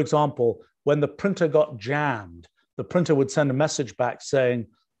when, for example, when the printer got jammed, the printer would send a message back saying,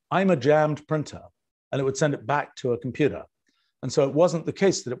 I'm a jammed printer. And it would send it back to a computer. And so it wasn't the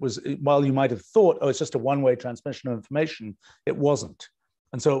case that it was, while you might have thought, oh, it's just a one-way transmission of information, it wasn't.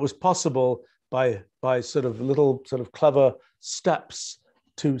 And so it was possible by sort of little sort of clever steps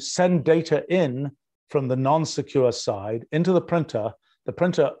to send data in from the non-secure side into the printer. The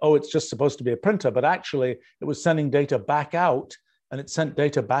printer, oh, it's just supposed to be a printer, but actually it was sending data back out, and it sent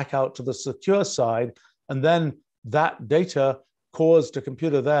data back out to the secure side. And then that data caused a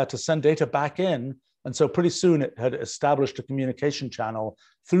computer there to send data back in. And so pretty soon it had established a communication channel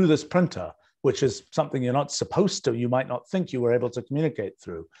through this printer. which is something you're not supposed to, you might not think you were able to communicate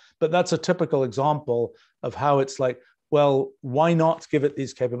through. But that's a typical example of how it's like, well, why not give it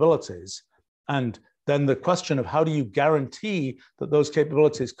these capabilities? And then the question of how do you guarantee that those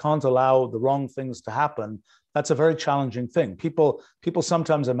capabilities can't allow the wrong things to happen, that's a very challenging thing. People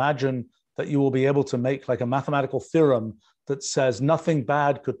sometimes imagine that you will be able to make like a mathematical theorem that says nothing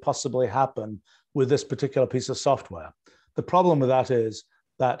bad could possibly happen with this particular piece of software. The problem with that is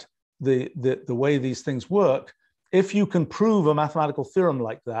that the way these things work, if you can prove a mathematical theorem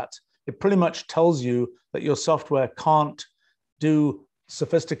like that, it pretty much tells you that your software can't do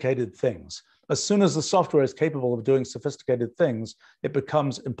sophisticated things. As soon as the software is capable of doing sophisticated things, it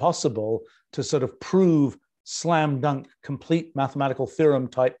becomes impossible to sort of prove slam dunk, complete mathematical theorem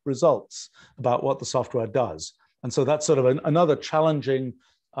type results about what the software does. And so that's sort of another challenging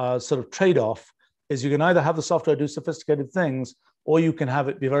sort of trade-off, is you can either have the software do sophisticated things, or you can have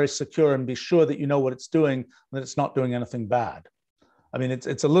it be very secure and be sure that you know what it's doing and that it's not doing anything bad. I mean,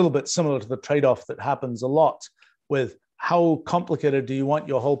 it's a little bit similar to the trade-off that happens a lot with how complicated do you want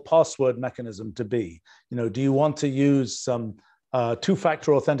your whole password mechanism to be? You know, do you want to use some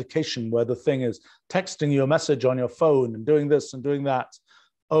two-factor authentication where the thing is texting you a message on your phone and doing this and doing that?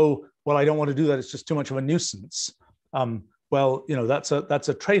 Oh, well, I don't want to do that. It's just too much of a nuisance. Well, you know, that's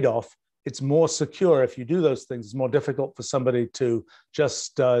a trade-off. It's more secure if you do those things. It's more difficult for somebody to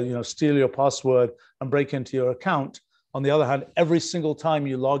just you know, steal your password and break into your account. On the other hand, every single time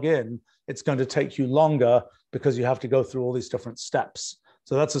you log in, it's going to take you longer because you have to go through all these different steps.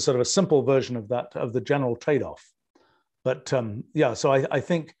 So that's a sort of a simple version of that, of the general trade-off. But yeah, so I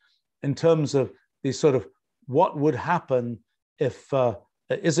think in terms of these sort of what would happen if,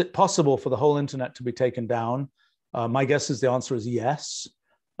 is it possible for the whole internet to be taken down? My guess is the answer is yes.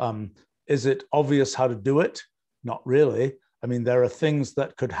 Is it obvious how to do it? Not really. I mean, there are things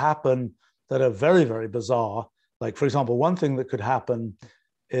that could happen that are very, very bizarre. Like, for example, one thing that could happen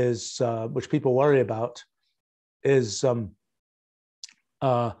is, which people worry about, is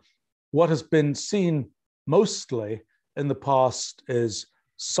what has been seen mostly in the past is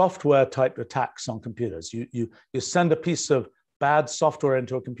software type attacks on computers. You send a piece of bad software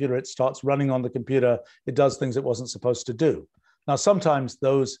into a computer, it starts running on the computer, it does things it wasn't supposed to do. Now, sometimes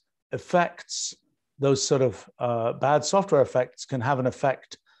those effects, those sort of bad software effects can have an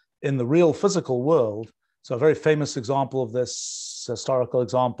effect in the real physical world. So a very famous example of this, historical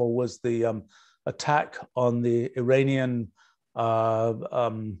example, was the attack on the Iranian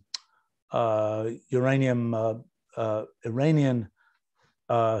uranium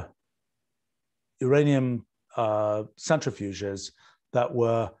centrifuges that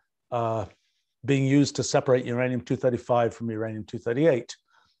were being used to separate uranium-235 from uranium-238.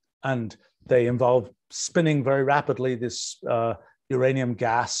 And they involve spinning very rapidly this uranium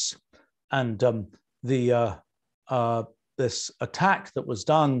gas. And this attack that was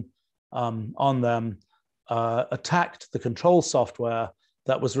done on them attacked the control software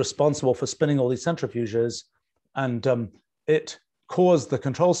that was responsible for spinning all these centrifuges. And it caused the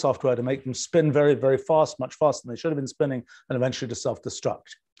control software to make them spin very, very fast, much faster than they should have been spinning, and eventually to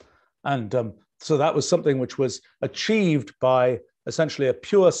self-destruct. And so that was something which was achieved by essentially a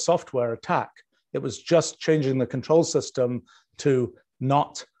pure software attack. It was just changing the control system to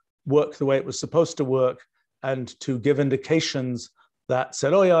not work the way it was supposed to work and to give indications that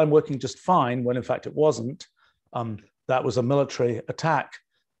said, oh yeah, I'm working just fine, when in fact it wasn't. That was a military attack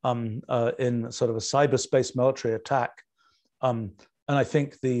in sort of a cyberspace military attack. And I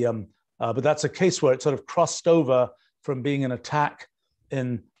think but that's a case where it sort of crossed over from being an attack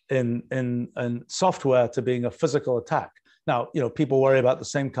in software to being a physical attack. Now, you know, people worry about the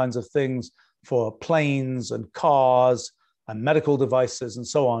same kinds of things for planes and cars and medical devices and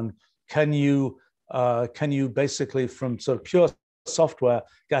so on. Can you basically, from sort of pure software,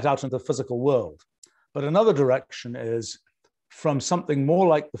 get out into the physical world? But another direction is from something more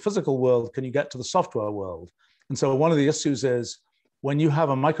like the physical world, can you get to the software world? And so one of the issues is when you have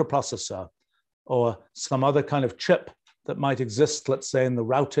a microprocessor or some other kind of chip that might exist, let's say, in the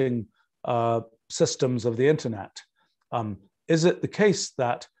routing systems of the internet, is it the case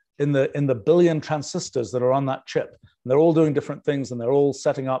that in the billion transistors that are on that chip, and they're all doing different things and they're all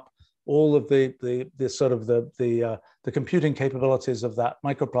setting up all of the computing capabilities of that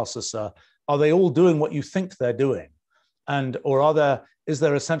microprocessor, are they all doing what you think they're doing? And or is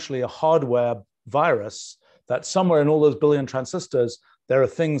there essentially a hardware virus that somewhere in all those billion transistors, there are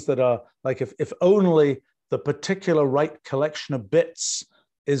things that are like, if only the particular right collection of bits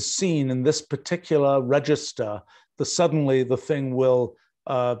is seen in this particular register, suddenly the thing will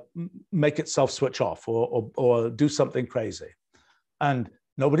make itself switch off or do something crazy. And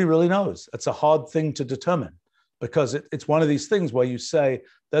Nobody really knows. It's a hard thing to determine because it's one of these things where you say,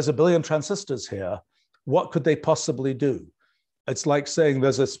 there's a billion transistors here. What could they possibly do? It's like saying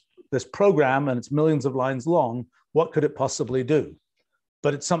there's this program and it's millions of lines long. What could it possibly do?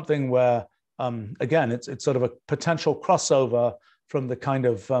 But it's something where, again, it's sort of a potential crossover from the kind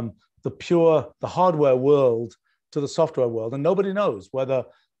of the hardware world to the software world. And nobody knows whether,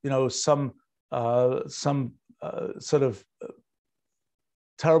 some sort of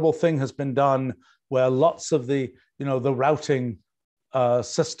terrible thing has been done where lots of the routing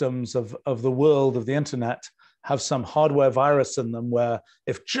systems of the world, of the internet, have some hardware virus in them where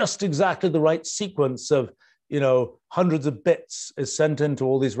if just exactly the right sequence of hundreds of bits is sent into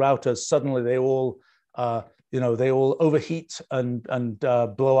all these routers, suddenly they all overheat and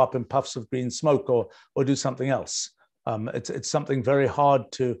blow up in puffs of green smoke or do something else. It's something very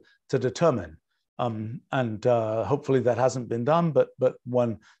hard to determine. And hopefully that hasn't been done, but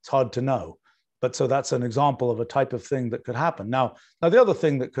it's hard to know. But so that's an example of a type of thing that could happen. Now the other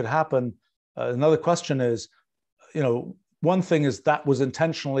thing that could happen, another question is, one thing is that was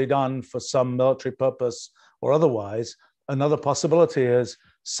intentionally done for some military purpose or otherwise. Another possibility is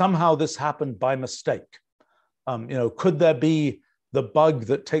somehow this happened by mistake. Could there be the bug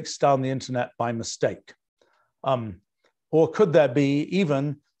that takes down the internet by mistake? Or could there be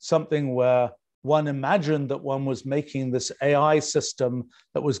even something where one imagined that one was making this AI system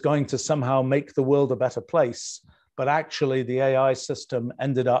that was going to somehow make the world a better place, but actually the AI system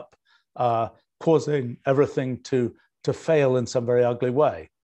ended up causing everything to fail in some very ugly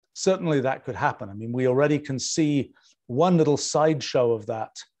way? Certainly that could happen. I mean, we already can see one little sideshow of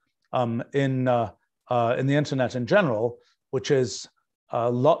that in the internet in general, which is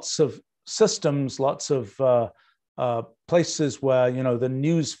lots of systems, lots of places where the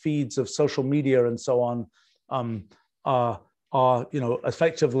news feeds of social media and so on are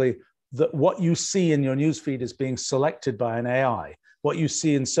effectively what you see in your news feed is being selected by an AI. What you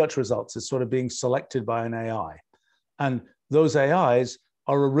see in search results is sort of being selected by an AI, and those AIs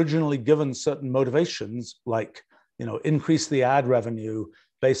are originally given certain motivations, like increase the ad revenue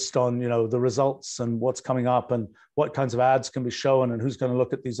based on the results and what's coming up and what kinds of ads can be shown and who's going to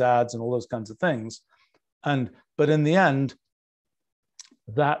look at these ads and all those kinds of things. But in the end,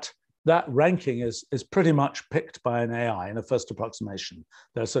 that ranking is pretty much picked by an AI in a first approximation.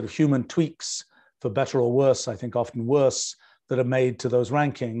 There are sort of human tweaks, for better or worse, I think often worse, that are made to those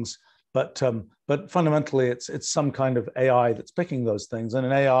rankings. But fundamentally, it's some kind of AI that's picking those things, and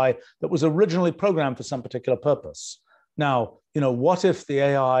an AI that was originally programmed for some particular purpose. Now, what if the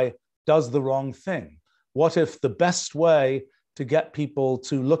AI does the wrong thing? What if the best way to get people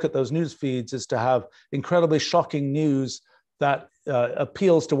to look at those news feeds is to have incredibly shocking news that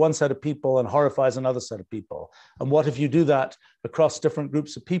appeals to one set of people and horrifies another set of people? And what if you do that across different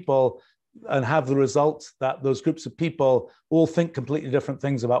groups of people and have the result that those groups of people all think completely different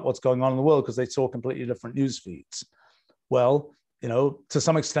things about what's going on in the world because they saw completely different news feeds? Well, to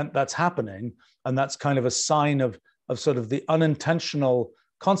some extent that's happening, and that's kind of a sign of sort of the unintentional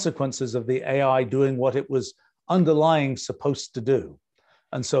consequences of the AI doing what it was underlying supposed to do.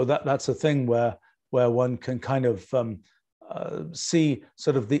 And so that's a thing where one can kind of see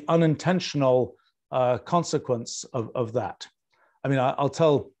sort of the unintentional consequence of that. I mean, I'll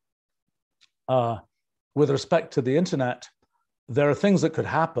tell, with respect to the internet, there are things that could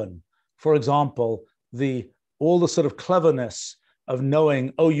happen. For example, all the sort of cleverness of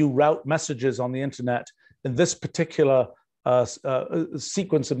knowing, you route messages on the internet in this particular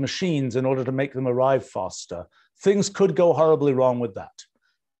sequence of machines in order to make them arrive faster. Things could go horribly wrong with that.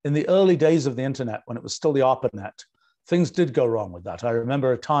 In the early days of the internet, when it was still the ARPANET, things did go wrong with that. I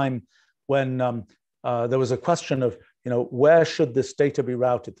remember a time when there was a question of, where should this data be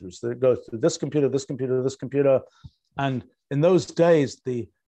routed through? So it goes through this computer, this computer, this computer. And in those days,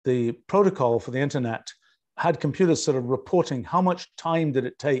 the protocol for the internet had computers sort of reporting how much time did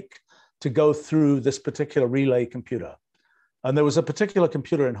it take to go through this particular relay computer. And there was a particular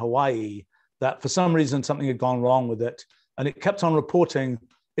computer in Hawaii that for some reason something had gone wrong with it. And it kept on reporting,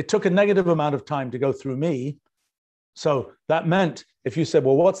 it took a negative amount of time to go through me. So that meant if you said,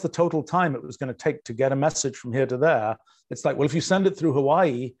 well, what's the total time it was going to take to get a message from here to there? It's like, well, if you send it through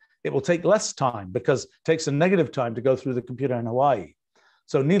Hawaii, it will take less time because it takes a negative time to go through the computer in Hawaii.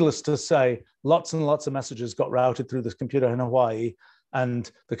 So needless to say, lots and lots of messages got routed through this computer in Hawaii,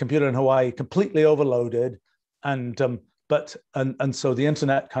 and the computer in Hawaii completely overloaded. And so the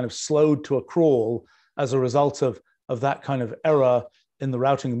internet kind of slowed to a crawl as a result of that kind of error in the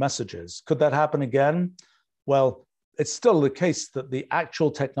routing of messages. Could that happen again? Well, it's still the case that the actual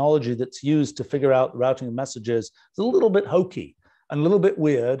technology that's used to figure out the routing of messages is a little bit hokey. and a little bit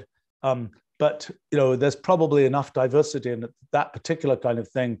weird. But there's probably enough diversity in it that particular kind of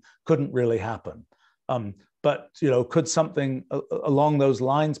thing couldn't really happen. But could something along those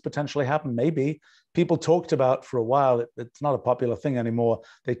lines potentially happen? Maybe. People talked about for a while, it's not a popular thing anymore,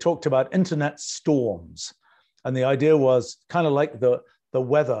 they talked about internet storms. And the idea was kind of like the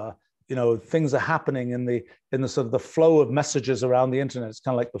weather, things are happening in the sort of the flow of messages around the internet. It's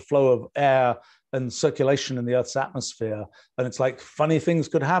kind of like the flow of air and circulation in the Earth's atmosphere. And it's like funny things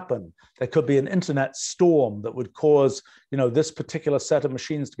could happen. There could be an internet storm that would cause, this particular set of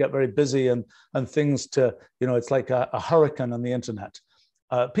machines to get very busy and things to, it's like a hurricane on the internet.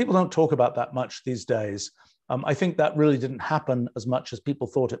 People don't talk about that much these days. I think that really didn't happen as much as people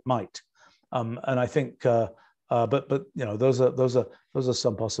thought it might. And I think, but those are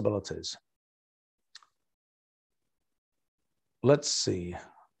some possibilities. Let's see.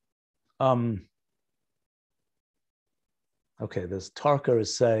 Okay, there's Tarka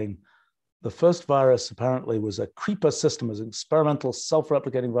is saying the first virus apparently was a creeper system, was an experimental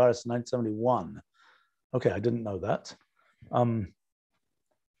self-replicating virus in 1971. Okay, I didn't know that.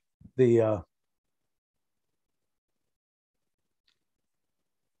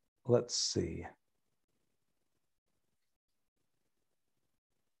 Let's see.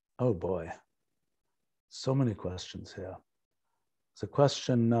 Oh boy, so many questions here. It's a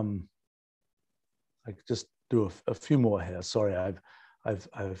question. I could just do a few more here. Sorry,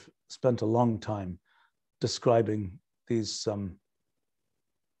 I've spent a long time describing these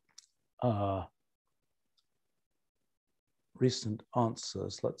recent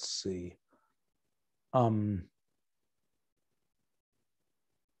answers. Let's see. There's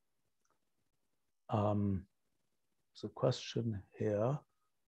a question here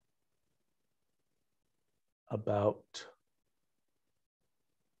about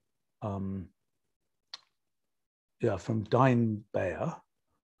from Dine Bayer.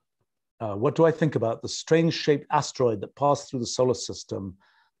 What do I think about the strange shaped asteroid that passed through the solar system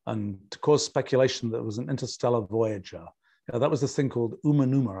and caused speculation that it was an interstellar voyager? That was this thing called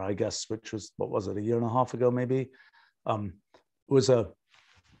Outmuamua, I guess, which was, what was it, a year and a half ago, maybe? It was a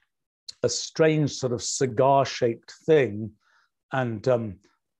strange sort of cigar shaped thing. And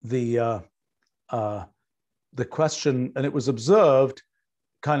the question, and it was observed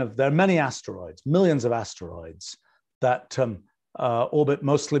kind of, there are many asteroids, millions of asteroids that orbit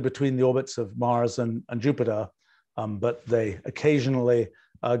mostly between the orbits of Mars and Jupiter, but they occasionally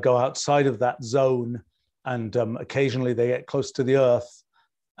go outside of that zone, and occasionally they get close to the Earth,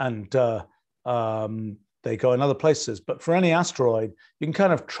 and they go in other places. But for any asteroid, you can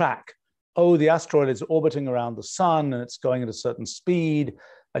kind of track, oh, the asteroid is orbiting around the sun and it's going at a certain speed,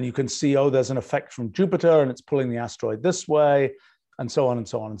 and you can see, oh, there's an effect from Jupiter and it's pulling the asteroid this way, and so on and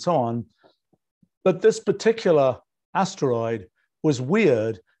so on and so on. But this particular asteroid was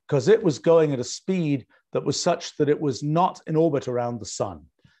weird because it was going at a speed that was such that it was not in orbit around the sun.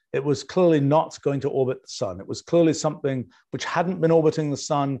 It was clearly not going to orbit the sun. It was clearly something which hadn't been orbiting the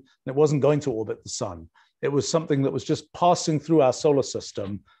sun, and it wasn't going to orbit the sun. It was something that was just passing through our solar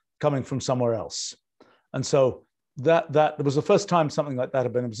system, coming from somewhere else. And so that was the first time something like that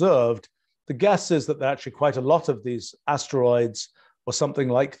had been observed. The guess is that there are actually quite a lot of these asteroids or something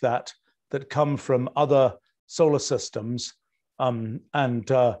like that that come from other solar systems.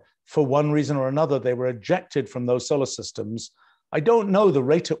 For one reason or another, they were ejected from those solar systems. I don't know the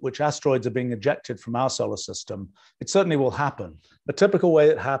rate at which asteroids are being ejected from our solar system. It certainly will happen. The typical way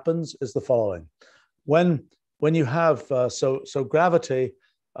it happens is the following. When you have, so gravity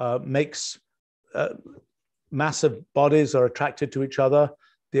makes massive bodies are attracted to each other.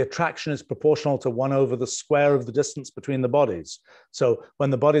 The attraction is proportional to 1 over the square of the distance between the bodies. So when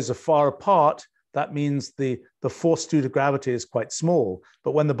the bodies are far apart, that means the force due to gravity is quite small.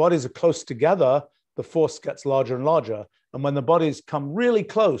 But when the bodies are close together, the force gets larger and larger. And when the bodies come really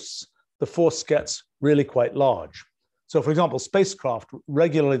close, the force gets really quite large. So for example, spacecraft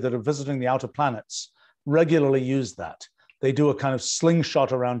regularly that are visiting the outer planets regularly use that. They do a kind of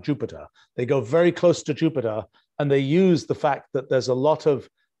slingshot around Jupiter. They go very close to Jupiter, and they use the fact that there's a lot of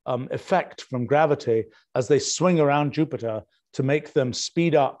effect from gravity as they swing around Jupiter to make them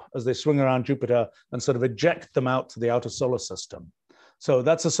speed up as they swing around Jupiter and sort of eject them out to the outer solar system. So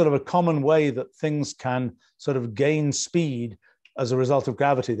that's a sort of a common way that things can sort of gain speed as a result of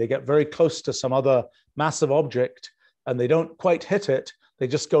gravity. They get very close to some other massive object and they don't quite hit it. They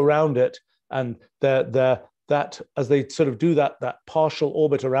just go around it, and that as they sort of do that partial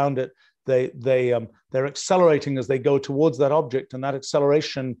orbit around it, they're accelerating as they go towards that object, and that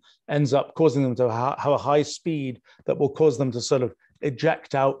acceleration ends up causing them to have a high speed that will cause them to sort of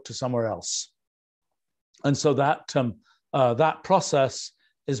eject out to somewhere else. And so that that process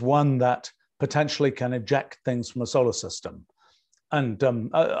is one that potentially can eject things from a solar system. And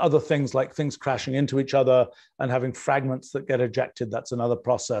other things like things crashing into each other and having fragments that get ejected, that's another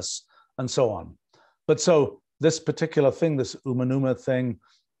process, and so on. But so this particular thing, this Outmuamua thing,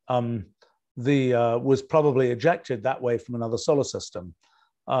 was probably ejected that way from another solar system.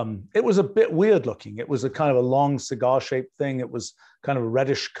 It was a bit weird looking. It was a kind of a long cigar-shaped thing. It was kind of a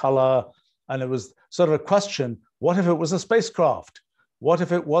reddish color. And it was sort of a question, what if it was a spacecraft? What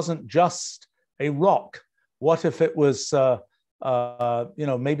if it wasn't just a rock? What if it was,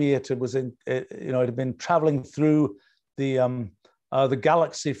 maybe it had been traveling through the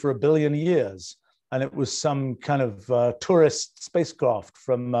galaxy for 1 billion years, and it was some kind of tourist spacecraft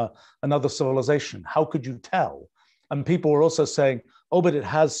from another civilization. How could you tell? And people were also saying, oh, but it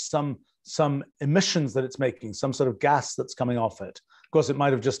has some emissions that it's making, some sort of gas that's coming off it. Of course, it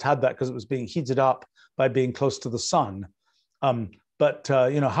might have just had that because it was being heated up by being close to the sun. But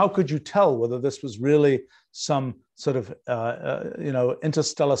how could you tell whether this was really some sort of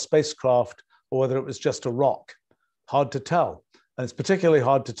interstellar spacecraft or whether it was just a rock? Hard to tell. And it's particularly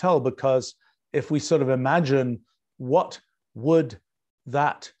hard to tell because if we sort of imagine what would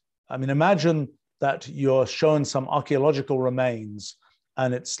that, imagine that you're shown some archaeological remains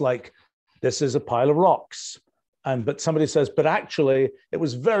and it's like, this is a pile of rocks. But somebody says, but actually it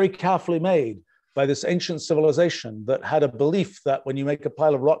was very carefully made by this ancient civilization that had a belief that when you make a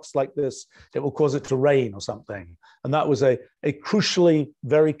pile of rocks like this, it will cause it to rain or something. And that was a crucially,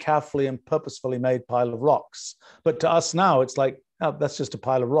 very carefully and purposefully made pile of rocks. But to us now, it's like, oh, that's just a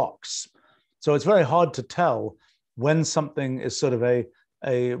pile of rocks. So it's very hard to tell when something is sort of a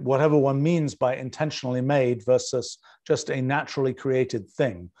whatever one means by intentionally made versus just a naturally created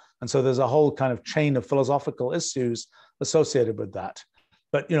thing. And so there's a whole kind of chain of philosophical issues associated with that.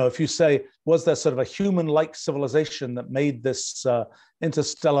 But if you say, was there sort of a human-like civilization that made this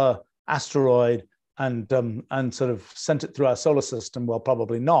interstellar asteroid and sort of sent it through our solar system? Well,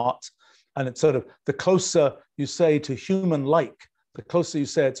 probably not. And it's sort of the closer you say to human-like, the closer you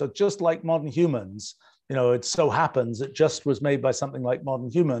say it's just like modern humans. It so happens it just was made by something like modern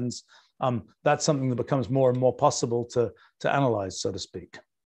humans. That's something that becomes more and more possible to analyze, so to speak.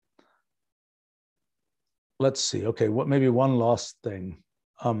 Let's see. Okay, maybe one last thing.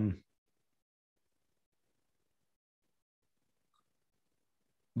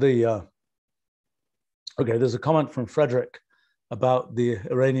 There's a comment from Frederick about the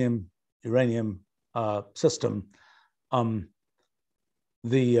Iranian uranium system.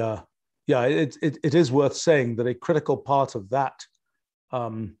 It is worth saying that a critical part of that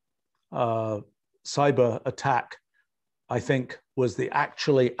cyber attack, I think, was the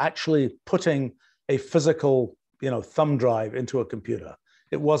actually putting a physical, thumb drive into a computer.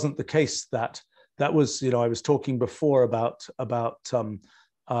 It wasn't the case that was, I was talking before about the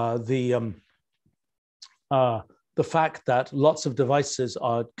fact that lots of devices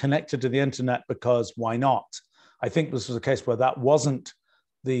are connected to the internet because why not? I think this was a case where that wasn't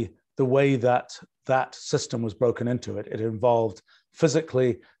the way that system was broken into. It involved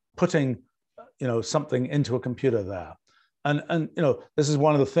physically putting, something into a computer there. And this is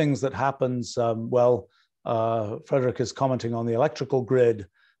one of the things that happens. Frederick is commenting on the electrical grid.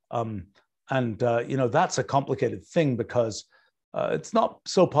 That's a complicated thing because it's not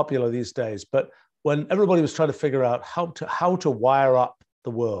so popular these days. But when everybody was trying to figure out how to wire up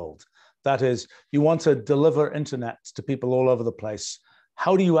the world, that is, you want to deliver internet to people all over the place.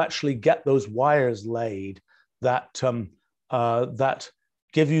 How do you actually get those wires laid that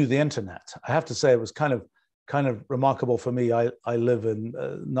give you the internet? I have to say it was kind of remarkable for me. I live in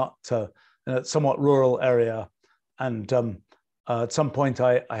in a somewhat rural area, and at some point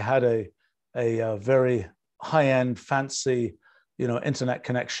I had a very high-end, fancy, internet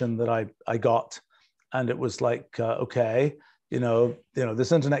connection that I got, and it was like, okay,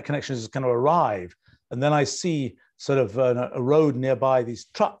 this internet connection is going to arrive, and then I see sort of a road nearby these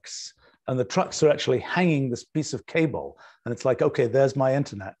trucks, and the trucks are actually hanging this piece of cable, and it's like, okay, there's my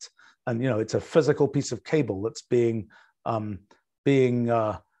internet, and it's a physical piece of cable that's being hung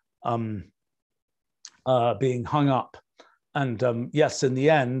up, and yes, in the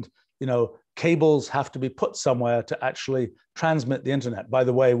end, cables have to be put somewhere to actually transmit the internet. By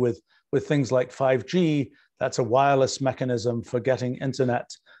the way, with things like 5G, that's a wireless mechanism for getting internet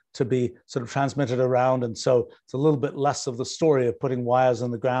to be sort of transmitted around. And so it's a little bit less of the story of putting wires on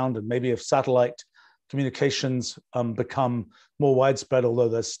the ground. And maybe if satellite communications become more widespread, although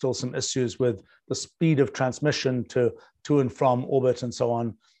there's still some issues with the speed of transmission to and from orbit and so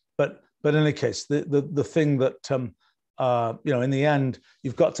on. But in any case, the thing that in the end,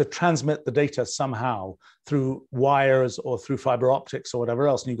 you've got to transmit the data somehow through wires or through fiber optics or whatever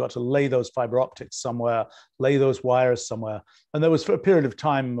else. And you've got to lay those fiber optics somewhere, lay those wires somewhere. And there was, for a period of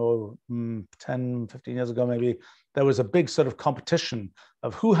time, or 10, 15 years ago, maybe, there was a big sort of competition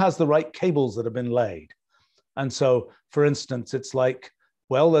of who has the right cables that have been laid. And so, for instance, it's like,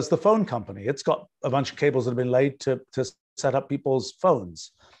 well, there's the phone company. It's got a bunch of cables that have been laid to set up people's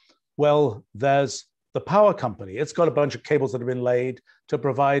phones. Well, there's the power company. It's got a bunch of cables that have been laid to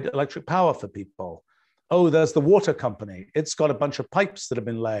provide electric power for people. Oh, there's the water company. It's got a bunch of pipes that have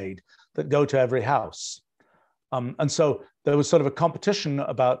been laid that go to every house. And so there was sort of a competition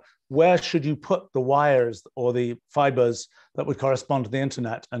about where should you put the wires or the fibers that would correspond to the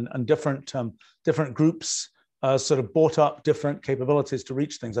internet, and different groups sort of bought up different capabilities to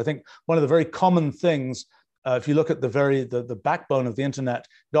reach things. I think one of the very common things, if you look at the backbone of the internet,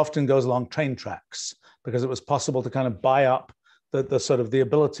 it often goes along train tracks, because it was possible to kind of buy up the sort of the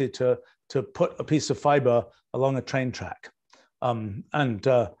ability to put a piece of fiber along a train track. And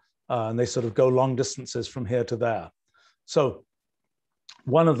they sort of go long distances from here to there. So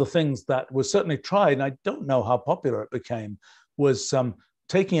one of the things that was certainly tried, and I don't know how popular it became, was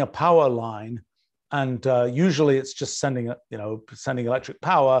taking a power line, and usually it's just sending electric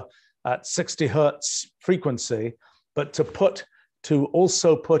power at 60 hertz frequency, but to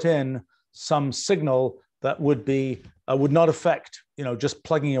also put in some signal that would not affect, just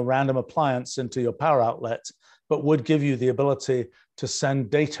plugging a random appliance into your power outlet, but would give you the ability to send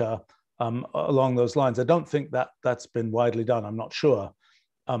data along those lines. I don't think that that's been widely done. I'm not sure.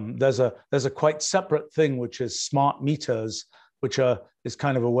 There's a quite separate thing, which is smart meters, which is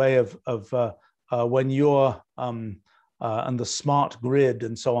kind of a way of when you're and the smart grid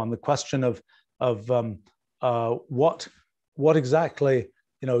and so on. The question of what exactly,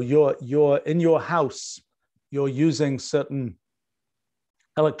 you're in your house, you're using certain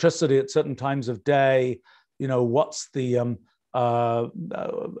electricity at certain times of day. What's the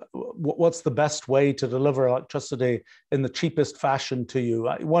best way to deliver electricity in the cheapest fashion to you?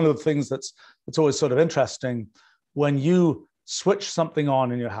 One of the things that's always sort of interesting, when you switch something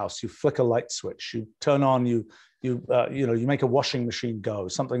on in your house, you flick a light switch, you turn on, you make a washing machine go,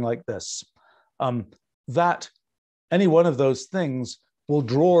 something like this. That any one of those things will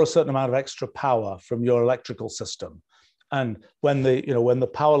draw a certain amount of extra power from your electrical system. And when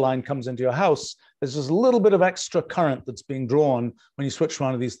the power line comes into your house, there's just a little bit of extra current that's being drawn when you switch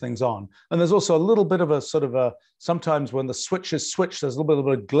one of these things on. And there's also a little bit of sometimes when the switch is switched, there's a little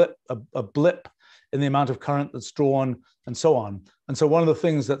bit of a blip in the amount of current that's drawn, and so on. And so one of the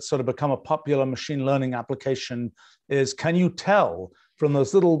things that's sort of become a popular machine learning application is, can you tell from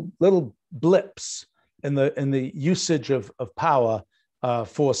those little blips in the usage of power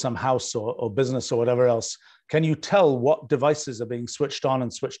for some house or business or whatever else, can you tell what devices are being switched on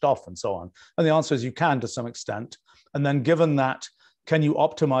and switched off and so on? And the answer is you can, to some extent. And then given that, can you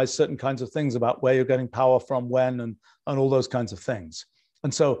optimize certain kinds of things about where you're getting power from, when, and all those kinds of things?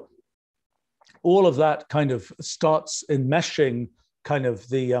 And so all of that kind of starts enmeshing kind of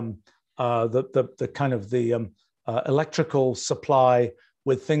the electrical supply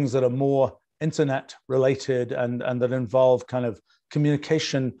with things that are more internet related and that involve kind of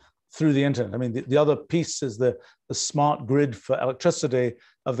communication through the internet. I mean, the other piece is the smart grid for electricity,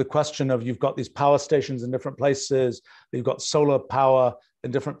 of the question of, you've got these power stations in different places, you've got solar power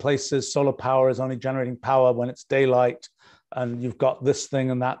in different places. Solar power is only generating power when it's daylight, and you've got this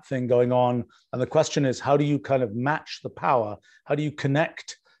thing and that thing going on. And the question is, how do you kind of match the power? How do you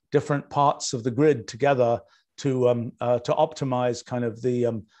connect different parts of the grid together to optimize kind of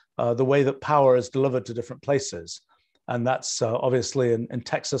the way that power is delivered to different places? And that's obviously in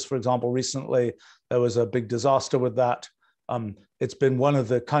Texas, for example, recently, there was a big disaster with that. It's been one of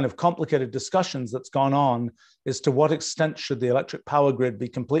the kind of complicated discussions that's gone on, is to what extent should the electric power grid be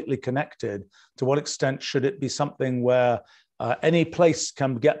completely connected? To what extent should it be something where any place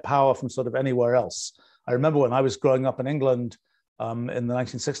can get power from sort of anywhere else? I remember when I was growing up in England in the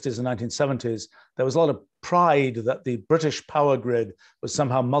 1960s and 1970s, there was a lot of pride that the British power grid was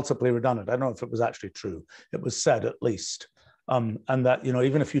somehow multiply redundant. I don't know if it was actually true. It was said, at least. And that,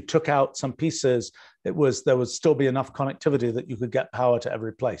 even if you took out some pieces, there would still be enough connectivity that you could get power to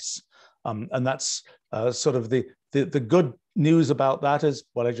every place. And that's sort of the good news about that is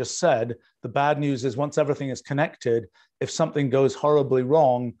what I just said. The bad news is, once everything is connected, if something goes horribly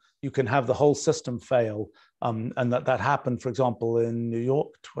wrong, you can have the whole system fail. And that happened, for example, in New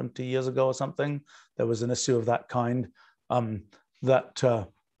York 20 years ago or something. There was an issue of that kind that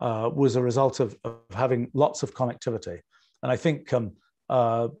was a result of having lots of connectivity. And I think,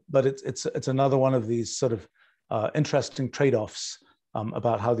 but it's another one of these sort of interesting trade-offs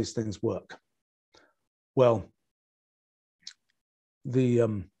about how these things work. Well,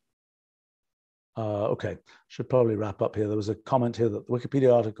 okay, should probably wrap up here. There was a comment here that the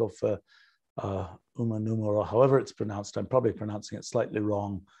Wikipedia article for Outmuamua, or however it's pronounced, I'm probably pronouncing it slightly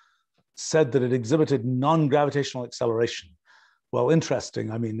wrong, said that it exhibited non-gravitational acceleration. Well,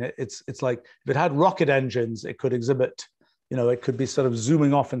 interesting. I mean, it's like if it had rocket engines, it could exhibit, it could be sort of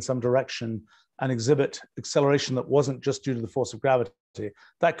zooming off in some direction and exhibit acceleration that wasn't just due to the force of gravity.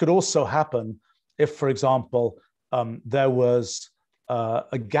 That could also happen if, for example, there was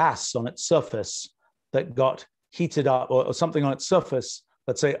a gas on its surface that got heated up, or something on its surface,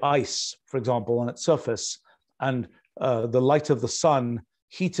 let's say ice, for example, on its surface, and the light of the sun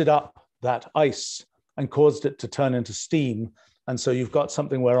heated up that ice and caused it to turn into steam. And so you've got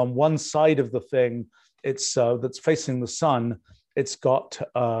something where on one side of the thing, it's that's facing the sun, it's got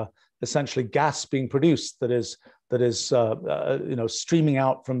essentially gas being produced that is streaming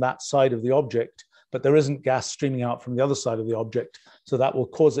out from that side of the object, but there isn't gas streaming out from the other side of the object. So that will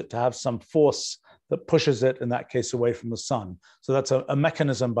cause it to have some force that pushes it, in that case, away from the sun. So that's a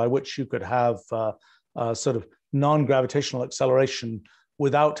mechanism by which you could have sort of non-gravitational acceleration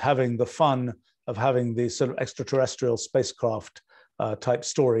without having the fun of having the sort of extraterrestrial spacecraft type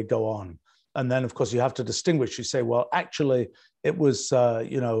story go on. And then, of course, you have to distinguish. You say, well, actually, it was,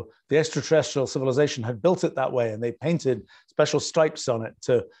 the extraterrestrial civilization had built it that way, and they painted special stripes on it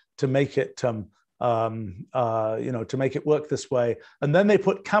to make it, to make it work this way. And then they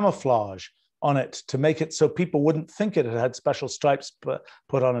put camouflage on it to make it so people wouldn't think it had special stripes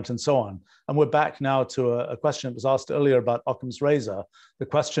put on it, and so on. And we're back now to a question that was asked earlier about Occam's razor. The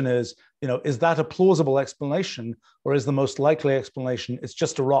question is, is that a plausible explanation, or is the most likely explanation it's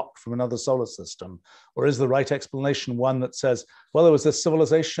just a rock from another solar system? Or is the right explanation one that says, well, there was this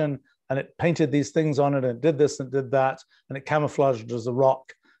civilization and it painted these things on it and it did this and did that, and it camouflaged as a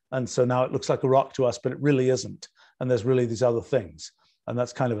rock, and so now it looks like a rock to us, but it really isn't, and there's really these other things. And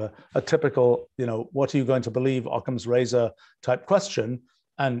that's kind of a typical, what are you going to believe, Occam's razor type question.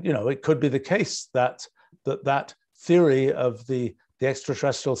 And, it could be the case that theory of the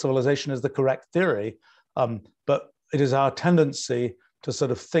extraterrestrial civilization is the correct theory. But it is our tendency to sort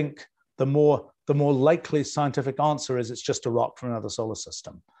of think the more likely scientific answer is it's just a rock from another solar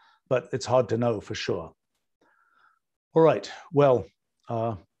system. But it's hard to know for sure. All right. Well,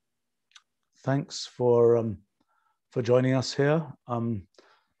 thanks for joining us here. I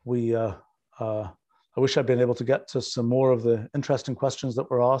wish I'd been able to get to some more of the interesting questions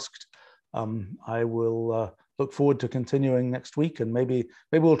that were asked. I will look forward to continuing next week, and maybe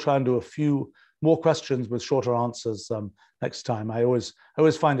we'll try and do a few more questions with shorter answers next time. I always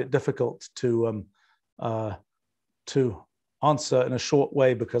find it difficult to answer in a short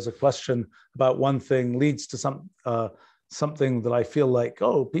way, because a question about one thing leads to something that I feel like,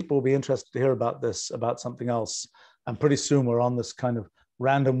 oh, people will be interested to hear about this, about something else. And pretty soon we're on this kind of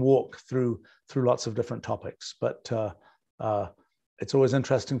random walk through lots of different topics. But it's always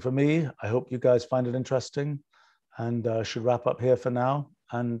interesting for me. I hope you guys find it interesting, and should wrap up here for now,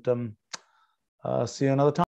 and see you another time.